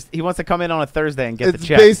building. He wants to come in on a Thursday and get It's the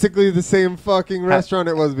checks. basically the same fucking restaurant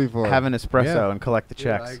it was before. Have an espresso and collect the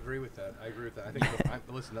Yeah, checks. I agree with that. I think.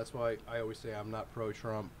 Listen, that's why I always say I'm not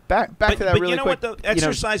pro-Trump. Back to that but really you know quick. what? Though,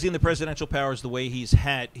 exercising the presidential powers the way he's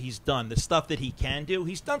done the stuff that he can do.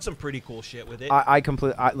 He's done some pretty cool shit with it.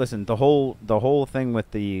 Listen. The whole thing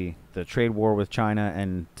with the trade war with China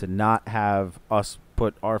and to not have us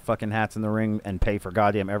put our fucking hats in the ring and pay for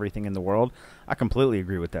goddamn everything in the world. I completely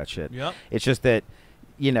agree with that shit. Yep. It's just that,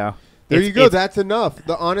 you know. There you go. That's enough.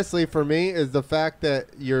 Honestly, for me, is the fact that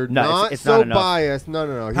you're not it's so not biased. No.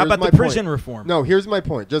 Here's How about my the prison point. reform? No, here's my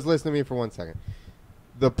point. Just listen to me for 1 second.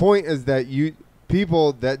 The point is that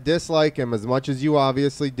people that dislike him as much as you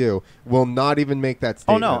obviously do will not even make that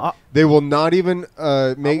statement. Oh, no. They will not even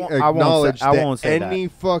acknowledge I won't say that any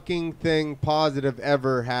fucking thing positive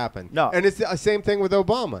ever happened. No. And it's the same thing with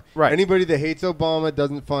Obama. Right. Anybody that hates Obama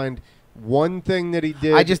doesn't find one thing that he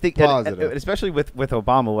did I just think positive. that, especially with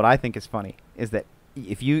Obama, what I think is funny is that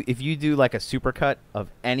if you do like a supercut of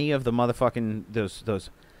any of the motherfucking those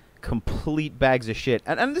complete bags of shit,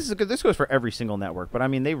 and this goes for every single network, but I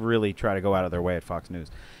mean they really try to go out of their way at Fox News.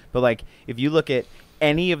 But like if you look at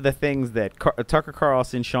any of the things that Tucker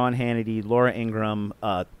Carlson, Sean Hannity, Laura Ingraham,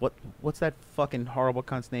 what's that fucking horrible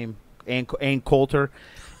cunt's name, Ann Coulter,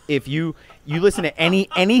 if you listen to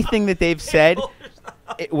anything that they've said.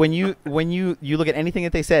 When you look at anything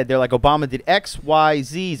that they said, they're like Obama did X, Y,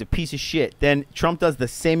 Z is a piece of shit. Then Trump does the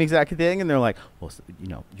same exact thing, and they're like, well, you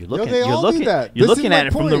know, you're looking at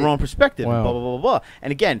it from the wrong perspective. Wow. And blah blah blah blah.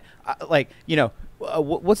 And again, like you know,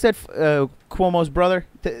 what's that Cuomo's brother?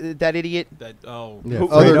 That idiot.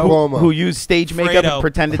 Other Cuomo. Who used stage makeup Fredo. and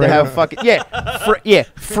pretended to have fucking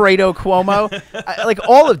Fredo Cuomo, like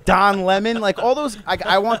all of Don Lemon, like all those.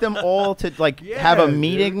 I want them all to like have a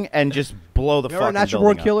meeting and just blow the fucking Remember Natural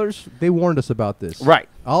building Born up. Killers? They warned us about this. Right.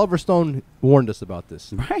 Oliver Stone warned us about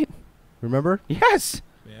this. Right. Remember? Yes.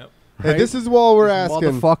 Yep. Hey, this is what we're asking.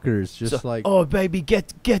 Motherfuckers, just like oh baby, get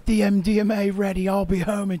the MDMA ready. I'll be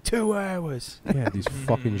home in 2 hours. yeah, these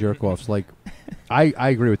fucking jerk offs. Like, I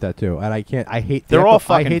agree with that too, and I can't. I hate. They're the all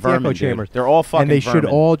echo, I fucking hate vermin, the echo dude. chambers. They're all fucking and they vermin. should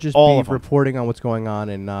all just All be of 'em. reporting on what's going on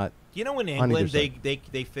and not. You know, in on either England, side.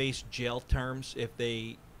 they face jail terms if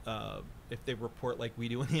they report like we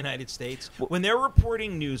do in the United States. When they're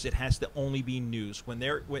reporting news, it has to only be news. When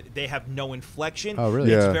they have no inflection, Oh,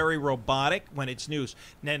 really? it's Yeah. very robotic when it's news.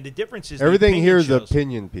 And the difference is Everything the here is shows.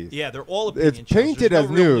 opinion piece. Yeah, they're all opinion It's shows. painted There's as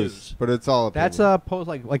no real news, but it's all opinion. That's post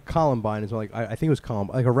like Columbine is like I think it was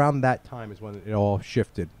Columbine. Like around that time is when it all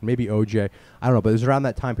shifted. Maybe OJ, I don't know, but it was around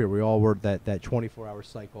that time period we all were that 24-hour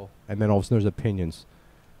cycle, and then all of a sudden there's opinions,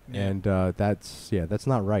 Yeah. and that's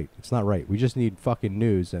not right. It's not right. We just need fucking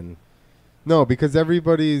news and. No, because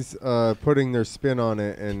everybody's putting their spin on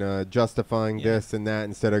it and justifying Yeah. this and that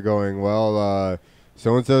instead of going, well,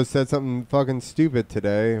 so-and-so said something fucking stupid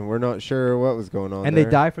today, and we're not sure what was going on And there. they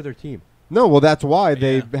die for their team. No, well, that's why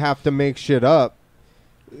they Yeah. have to make shit up,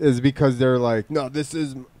 is because they're like, no, this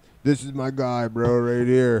is my guy, bro, right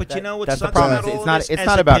here. But you know what that's the sucks problem. about It's all not- this? it's As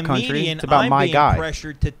not a about country, comedian, it's about I'm my being guy.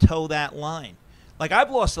 pressured to toe that line. Like I've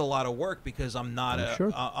lost a lot of work because I'm not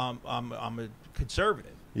Sure. I'm a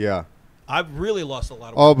conservative. Yeah. I've really lost a lot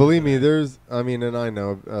of work. Oh, believe because me, of that. and I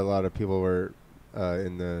know a lot of people were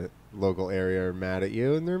in the local area are mad at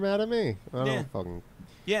you, and they're mad at me. I Yeah. don't fucking.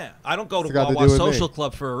 Yeah, I don't go to It's got to Wawa do with Social me.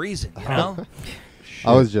 Club for a reason, you know.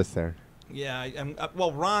 I was just there. Yeah,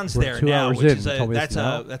 well, Ron's We're there 2 now, hours which in. is You told me this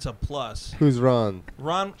now. that's a plus. Who's Ron?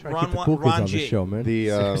 Ron Try to keep the cool kids on G. the show, man.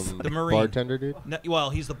 The The Marine. bartender dude. No,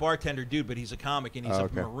 well, he's the bartender dude, but he's a comic and he's Oh, a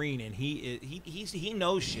okay. Marine, and he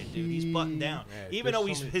knows shit, dude. He's buttoned down, even though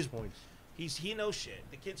he knows shit.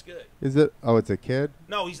 The kid's good. Is it? Oh, it's a kid.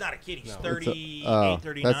 No, he's not a kid. He's No. 38, Oh,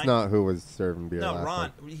 39. that's not who was serving beer. No, last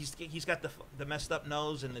Ron. night. He's got the messed up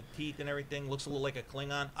nose and the teeth and everything. Looks a little like a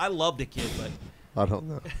Klingon. I love the kid, but I don't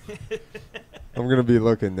know. I'm gonna be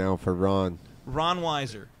looking now for Ron. Ron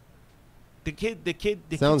Weiser. The kid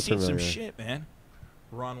Sounds seen some familiar. shit, man.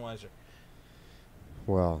 Ron Weiser.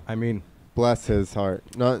 Well, I mean, bless his heart.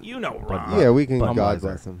 Not. You know But- Ron. Yeah, we can. Budweiser. God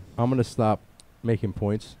bless him. I'm gonna stop making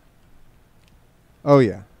points. Oh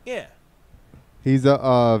yeah, Yeah. he's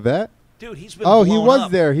a vet. Dude, he's been Oh, he blown was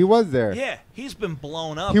up. there. He was there. Yeah, he's been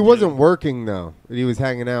blown up. He wasn't dude. working though. He was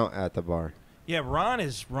hanging out at the bar. Yeah,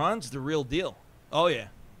 Ron's the real deal. Oh yeah.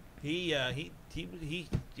 He's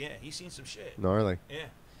seen some shit. Gnarly. Yeah.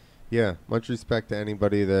 Yeah, much respect to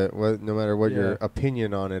anybody that, no matter what your Yeah.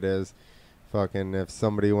 opinion on it is, fucking if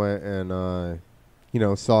somebody went and,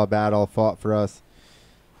 saw a battle, fought for us,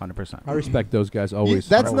 100%. I respect those guys always.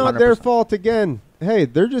 That's not their fault again. Hey,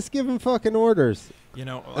 they're just giving fucking orders. You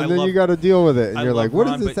know, and then you got to deal with it, and you're like, "What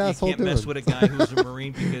Ron, is this asshole doing?" You can't mess with a guy who's a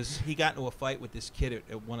Marine because he got into a fight with this kid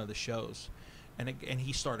at one of the shows, and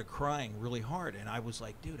he started crying really hard, and I was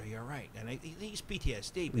like, "Dude, are you all right?" And he's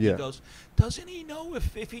PTSD, but he goes, "Doesn't he know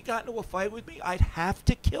if he got into a fight with me, I'd have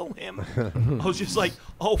to kill him?" I was just like,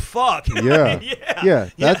 "Oh fuck!" Yeah,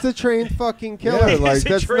 that's a trained fucking killer. Yeah, like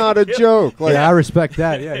that's not a joke. Like, I respect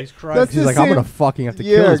that. Yeah, he's crying. He's like, I'm gonna fucking have to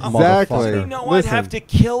kill this exactly. motherfucker. You know, I'd have to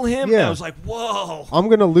kill him. Yeah. And I was like, "Whoa!" I'm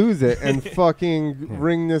gonna lose it and fucking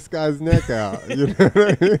wring this guy's neck out. You know what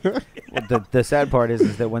I mean? Well, the sad part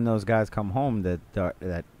is that when those guys come home,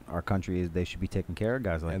 that our country they should be taking care of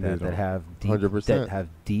guys like And that have deep, 100%. that have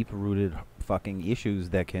deep rooted fucking issues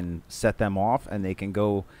that can set them off, and they can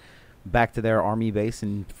go back to their army base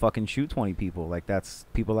and fucking shoot 20 people. Like that's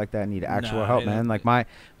people like that need actual help, man. Like my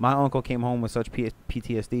uncle came home with such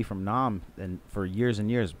PTSD from Nam, and for years and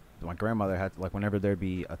years. My grandmother had to, like, whenever there'd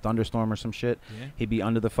be a thunderstorm or some shit, he'd be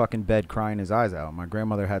under the fucking bed crying his eyes out. My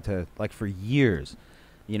grandmother had to, like, for years,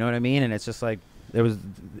 you know what I mean? And it's just like there was,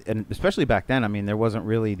 and especially back then, I mean, there wasn't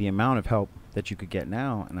really the amount of help that you could get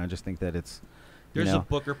now. And I just think that it's, there's a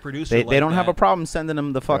booker producer. They don't have a problem sending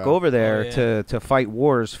them the fuck over there to fight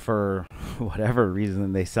wars for whatever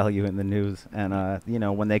reason they sell you in the news. And you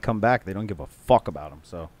know, when they come back, they don't give a fuck about them.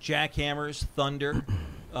 So jackhammers, thunder.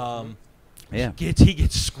 Yeah, he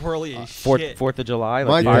gets squirrely as shit. 4th of July,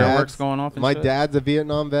 like fireworks going off. And my shit. dad's a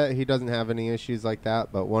Vietnam vet. He doesn't have any issues like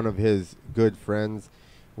that. But one of his good friends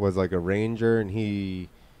was like a ranger, and he,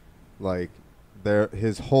 like,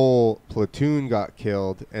 his whole platoon got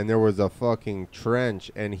killed, and there was a fucking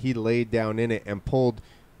trench, and he laid down in it and pulled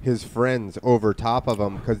his friends over top of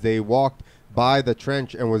him because they walked by the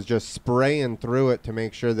trench and was just spraying through it to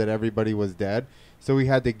make sure that everybody was dead. So we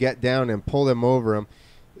had to get down and pull them over him.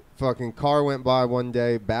 Fucking car went by one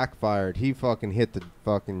day, backfired. He fucking hit the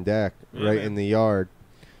fucking deck right in the yard.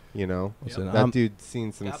 You know, that dude's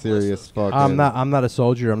seen some serious fucking. I'm not a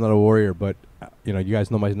soldier. I'm not a warrior. But you know, you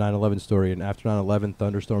guys know my 9/11 story. And after 9/11,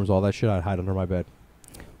 thunderstorms, all that shit, I'd hide under my bed.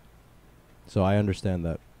 So I understand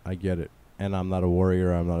that. I get it. And I'm not a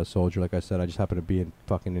warrior. I'm not a soldier. Like I said, I just happen to be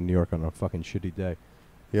in New York on a fucking shitty day.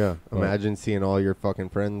 Yeah. Imagine seeing all your fucking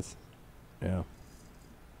friends. Yeah.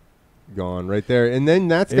 Gone right there, and then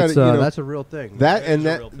that's got that's a real thing.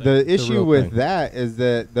 The issue with that is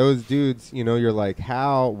that those dudes, you know, you're like,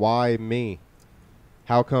 why me?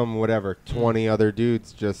 How come 20 other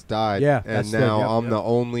dudes just died? Yeah, and now I'm the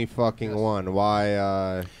only fucking one.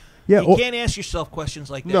 Why? You can't ask yourself questions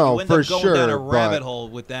like that. No, you end for up going sure, down a rabbit hole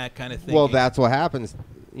with that kind of thing. Well, that's what happens.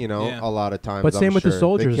 You know, a lot of times. But same with the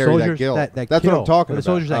soldiers. They carry that guilt. That's what I'm talking about. The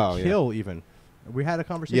soldiers that kill even. We had a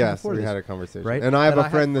conversation before we this. had a conversation. Right? And I have a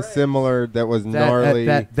friend that's similar that was gnarly.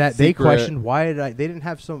 That they questioned why they didn't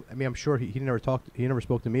have some. I mean, I'm sure he never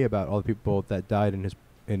spoke to me about all the people that died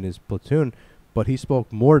in his platoon, but he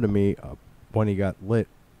spoke more to me when he got lit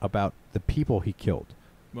about the people he killed.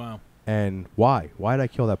 Wow. And why? Why did I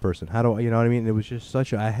kill that person? How do you know what I mean? It was just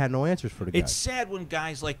I had no answers for the guy. It's sad when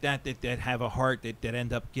guys like that have a heart that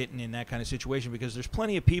end up getting in that kind of situation, because there's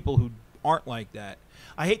plenty of people who aren't like that.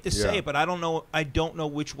 I hate to say it, but I don't know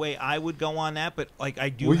which way I would go on that, but like I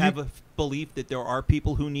do have a belief that there are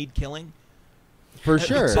people who need killing. For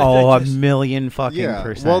sure. Oh, a million fucking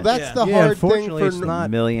percent. Well, that's the hard thing for it's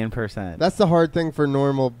not $1,000,000%. That's the hard thing for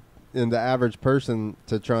normal and the average person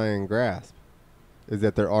to try and grasp, is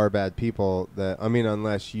that there are bad people that, I mean,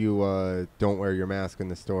 unless you don't wear your mask in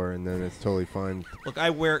the store, and then it's totally fine. Look, I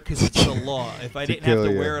wear it because it's the law. If I didn't have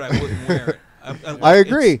to wear it, I wouldn't wear it. I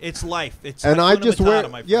agree. It's life. It's and I just wear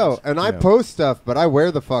I Yeah. post stuff, but I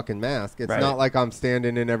wear the fucking mask. It's not like I'm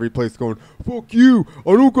standing in every place going, "Fuck you!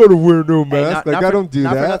 I don't gotta wear no mask." Not I don't do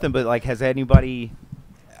not that. for nothing, but like, has anybody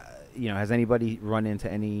run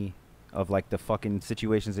into any of like the fucking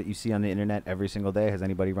situations that you see on the internet every single day? Has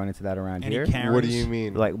anybody run into that around here? Karens? What do you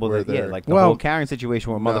mean? Like, well, like the Well, whole Karen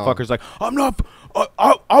situation where motherfuckers like, I'm not.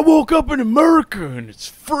 I woke up in America and it's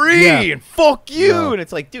free and fuck you, and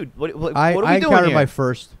it's like, dude, what are we doing I encountered here? my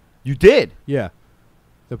first. You did? Yeah.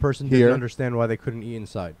 The person Here? didn't understand why they couldn't eat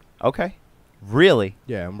inside. Okay. Really?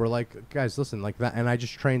 Yeah, and we're like, guys, listen, like that. And I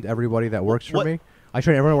just trained everybody that works for me. I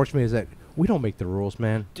train everyone that works for me is that we don't make the rules,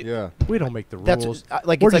 man. Yeah. We don't make the That's rules.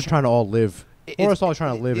 like, we're it's just like, trying to all live. We're just all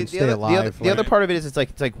trying to live and stay alive. The other part of it is, it's like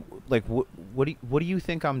what do you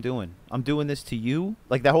think I'm doing? I'm doing this to you?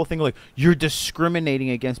 Like that whole thing, like you're discriminating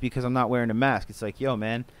against because I'm not wearing a mask. It's like, yo,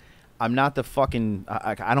 man, I'm not the fucking.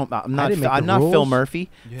 I'm not Phil Murphy.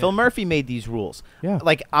 Yeah. Phil Murphy made these rules. Yeah.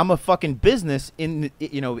 Like I'm a fucking business in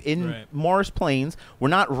Right. Morris Plains. We're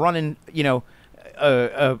not running,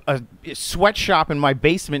 a sweatshop in my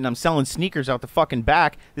basement and I'm selling sneakers out the fucking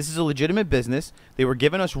back. This is a legitimate business. They were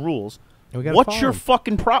giving us rules. What's your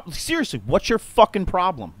fucking problem? Seriously, what's your fucking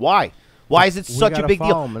problem? Why? Why is it such a big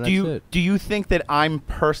deal? Do you think that I'm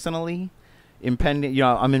personally impending? You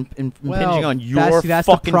know, I'm impinging on your that's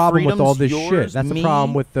fucking the problem freedoms, with all this yours, shit. That's the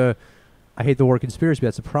problem with the. I hate the word conspiracy, but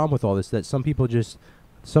that's the problem with all this. That some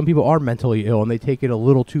people are mentally ill and they take it a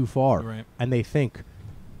little too far, right. And they think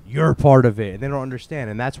you're part of it, and they don't understand.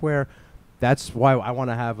 And that's why I want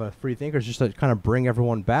to have a free thinkers, just to kind of bring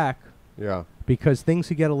everyone back. Yeah. Because things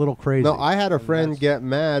could get a little crazy. No, I had a friend get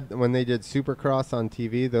mad when they did Supercross on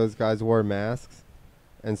TV. Those guys wore masks.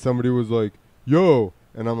 And somebody was like, yo.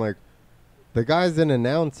 And I'm like, the guy's an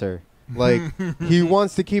announcer. Like, he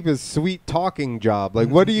wants to keep his sweet talking job. Like,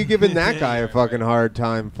 what are you giving that guy a fucking hard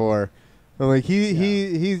time for? I'm like,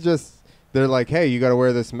 he's just, they're like, hey, you got to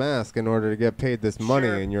wear this mask in order to get paid this money.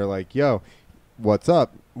 And you're like, yo, what's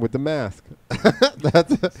up with the mask?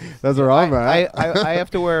 that's where I'm at. I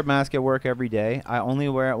have to wear a mask at work every day. I only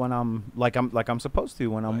wear it when I'm supposed to,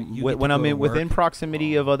 when I'm within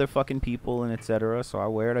proximity of other fucking people and etc. So I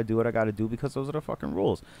wear it. I do what I got to do because those are the fucking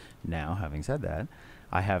rules. Now, having said that,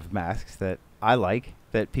 I have masks that I like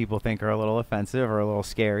that people think are a little offensive or a little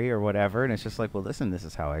scary or whatever, and it's just like, well, listen, this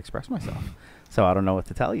is how I express myself. So I don't know what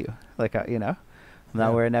to tell you. Like, you know, I'm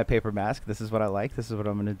not wearing that paper mask. This is what I like. This is what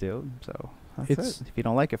I'm going to do. So that's it. If you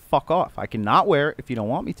don't like it, fuck off. I can not wear it if you don't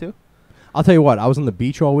want me to. I'll tell you what. I was on the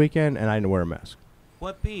beach all weekend, and I didn't wear a mask.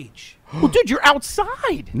 What beach? Well, dude, you're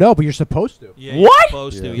outside. No, but you're supposed to. Yeah, what? You're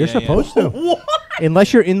supposed to. You're supposed to. What?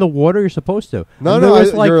 Unless you're in the water, you're supposed to. No,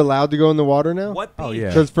 you're allowed to go in the water now? What beach? Oh, yeah.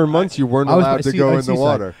 Because for months you weren't allowed to go in the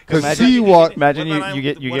water. Because Imagine you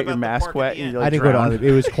get your mask wet. And you like I didn't drown. go down.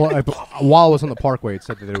 It was while I was on the parkway. It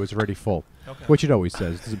said that it was already full, which it always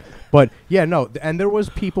says. But yeah, no, and there was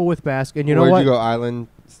people with masks, and you know what? Where'd you go? Island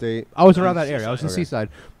State. I was around that area. I was in Seaside,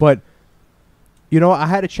 but you know, I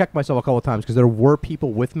had to check myself a couple of times because there were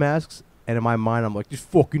people with masks, and in my mind, I'm like, "This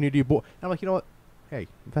fucking idiot boy." And I'm like, you know what? Hey,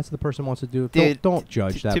 if that's what the person wants to do, don't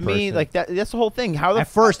judge that person. To me, like that's the whole thing. How at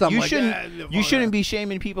first I'm you like, shouldn't be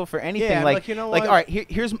shaming people for anything. Yeah, like you know like what? all right,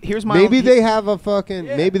 here's my maybe they have a fucking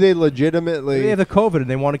maybe they legitimately maybe they have the COVID and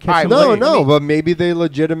they want to catch. But maybe they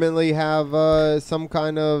legitimately have some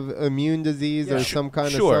kind of immune disease or some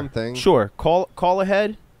kind of something. Sure, call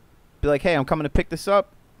ahead. Be like, hey, I'm coming to pick this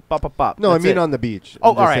up. Bop, bop, bop. No, I mean on the beach.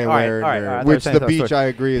 Oh, all right. Which the beach I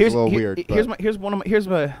agree is a little weird.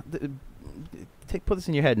 Put this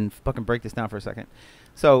in your head and fucking break this down for a second.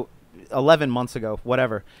 So 11 months ago,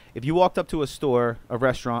 whatever, if you walked up to a store, a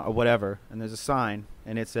restaurant or whatever, and there's a sign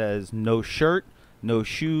and it says no shirt, no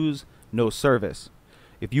shoes, no service.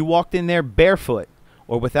 If you walked in there barefoot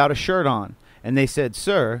or without a shirt on and they said,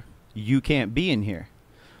 sir, you can't be in here,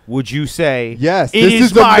 would you say, yes, this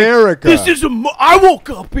is America. I woke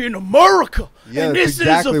up in America, and this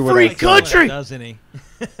exactly is a free country. Doesn't he?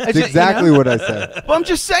 That's exactly what I said. But I'm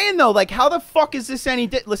just saying, though, like, how the fuck is this any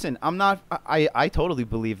listen, I'm not I totally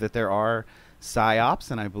believe that there are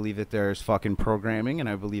psyops, and I believe that there's fucking programming, and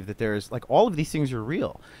I believe that there's, like, all of these things are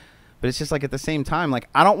real. But it's just like at the same time, like,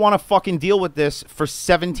 I don't want to fucking deal with this for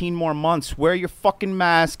 17 more months. Wear your fucking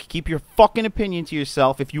mask. Keep your fucking opinion to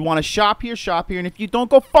yourself. If you want to shop here, and if you don't,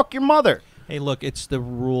 go fuck your mother. Hey, look, it's the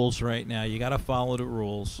rules right now. You got to follow the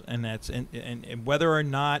rules, and that's and whether or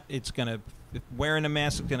not it's gonna wearing a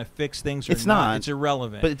mask is gonna fix things or not, it's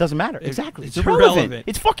irrelevant. But it doesn't matter. Exactly, it's irrelevant.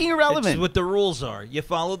 It's fucking irrelevant. It's what the rules are. You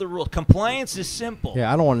follow the rules. Compliance is simple.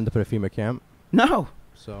 Yeah, I don't want him to put a FEMA camp. No.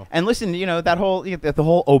 So. And listen, you know, the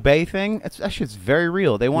whole obey thing, that shit's very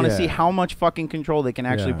real. They want to see how much fucking control they can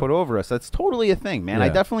actually put over us. That's totally a thing, man. I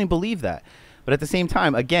definitely believe that. But at the same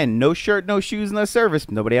time, again, no shirt, no shoes, no service.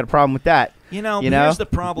 Nobody had a problem with that. You know, here's the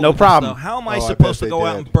problem. No problem. How am I supposed to go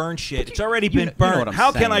out and burn shit? It's already been burned.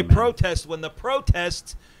 How can I protest when the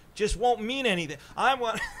protest just won't mean anything? I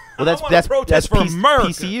want to protest for America.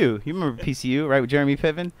 PCU. You remember PCU, right, with Jeremy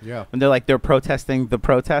Piven? Yeah. When they're protesting the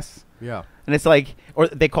protests. Yeah. And it's like, or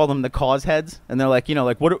they call them the cause heads, and they're like, you know,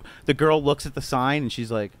 like the girl looks at the sign and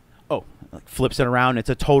she's like, oh, like flips it around. It's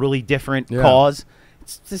a totally different cause.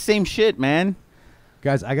 It's the same shit, man.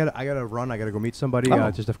 Guys, I gotta run. I gotta go meet somebody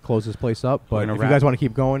just to close this place up. But if you wrap. guys want to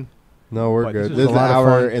keep going, no, we're good. This is a an lot of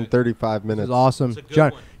hour fun. and 35 minutes. This is awesome,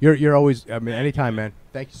 John. You're always. I mean, anytime, man.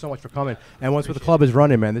 Thank you so much for coming. And once the club is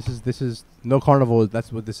running, man, this is no carnival.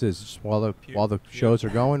 That's what this is. Just while the shows are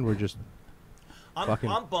going, we're just.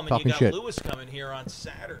 I'm bumming you got shit. Lewis coming here on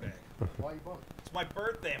Saturday. Why are you bumming? It's my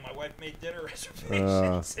birthday and my wife made dinner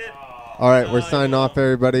reservations. All right, we're signing off,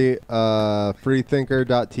 everybody.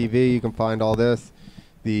 Freethinker.tv. You can find all this.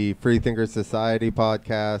 The Freethinker Society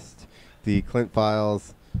podcast. the Clint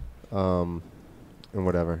Files, and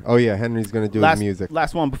whatever. Oh yeah, Henry's gonna do his music.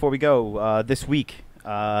 Last one before we go. This week,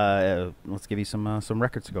 let's give you some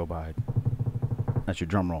records to go by. That's your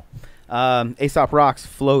drum roll. Aesop Rock's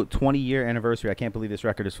Float 20-year anniversary. I can't believe this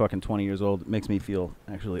record is fucking 20 years old. It makes me feel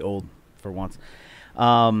actually old for once.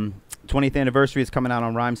 20th anniversary is coming out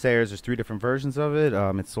on Rhymesayers. There's 3 different versions of it.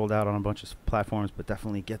 It's sold out on a bunch of platforms, but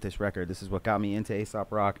definitely get this record. This is what got me into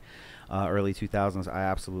Aesop Rock, early 2000s. I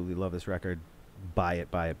absolutely love this record. Buy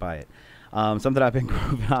it, buy it, buy it. Something I've been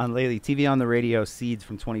grooving on lately, TV on the Radio, Seeds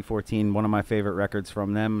from 2014, one of my favorite records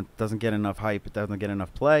from them. It doesn't get enough hype. It doesn't get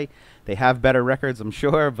enough play. They have better records, I'm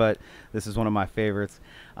sure, but this is one of my favorites.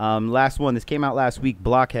 Last one, this came out last week,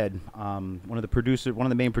 Blockhead, one of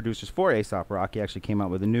the main producers for Aesop Rock. He actually came out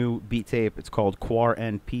with a new beat tape. It's called Quar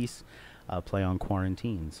and Peace, play on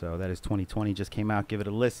quarantine. So that is 2020, just came out. Give it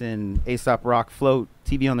a listen. Aesop Rock, Float,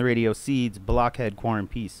 TV on the Radio, Seeds, Blockhead, Quar and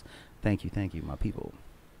Peace. Thank you, my people.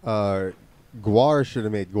 Guar should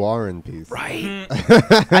have made Guar in peace. Right.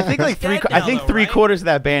 I think like three quarters of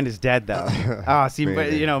that band is dead though. See, Maybe.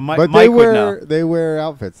 but you know, but Mike would know. They wear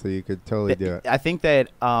outfits, so you could totally do it. I think that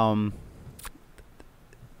I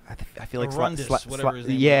feel like Arundis, whatever his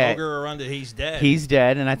name is. yeah, Ogre Arundis, he's dead. He's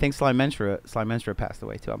dead, and I think Sly Mentra passed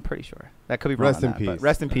away too. I'm pretty sure. That could be wrong. Rest in peace.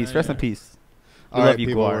 Rest in peace. Rest in peace. All right, love you,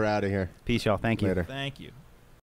 people, Guar. we're out of here. Peace, y'all. Thank you. Later. Thank you.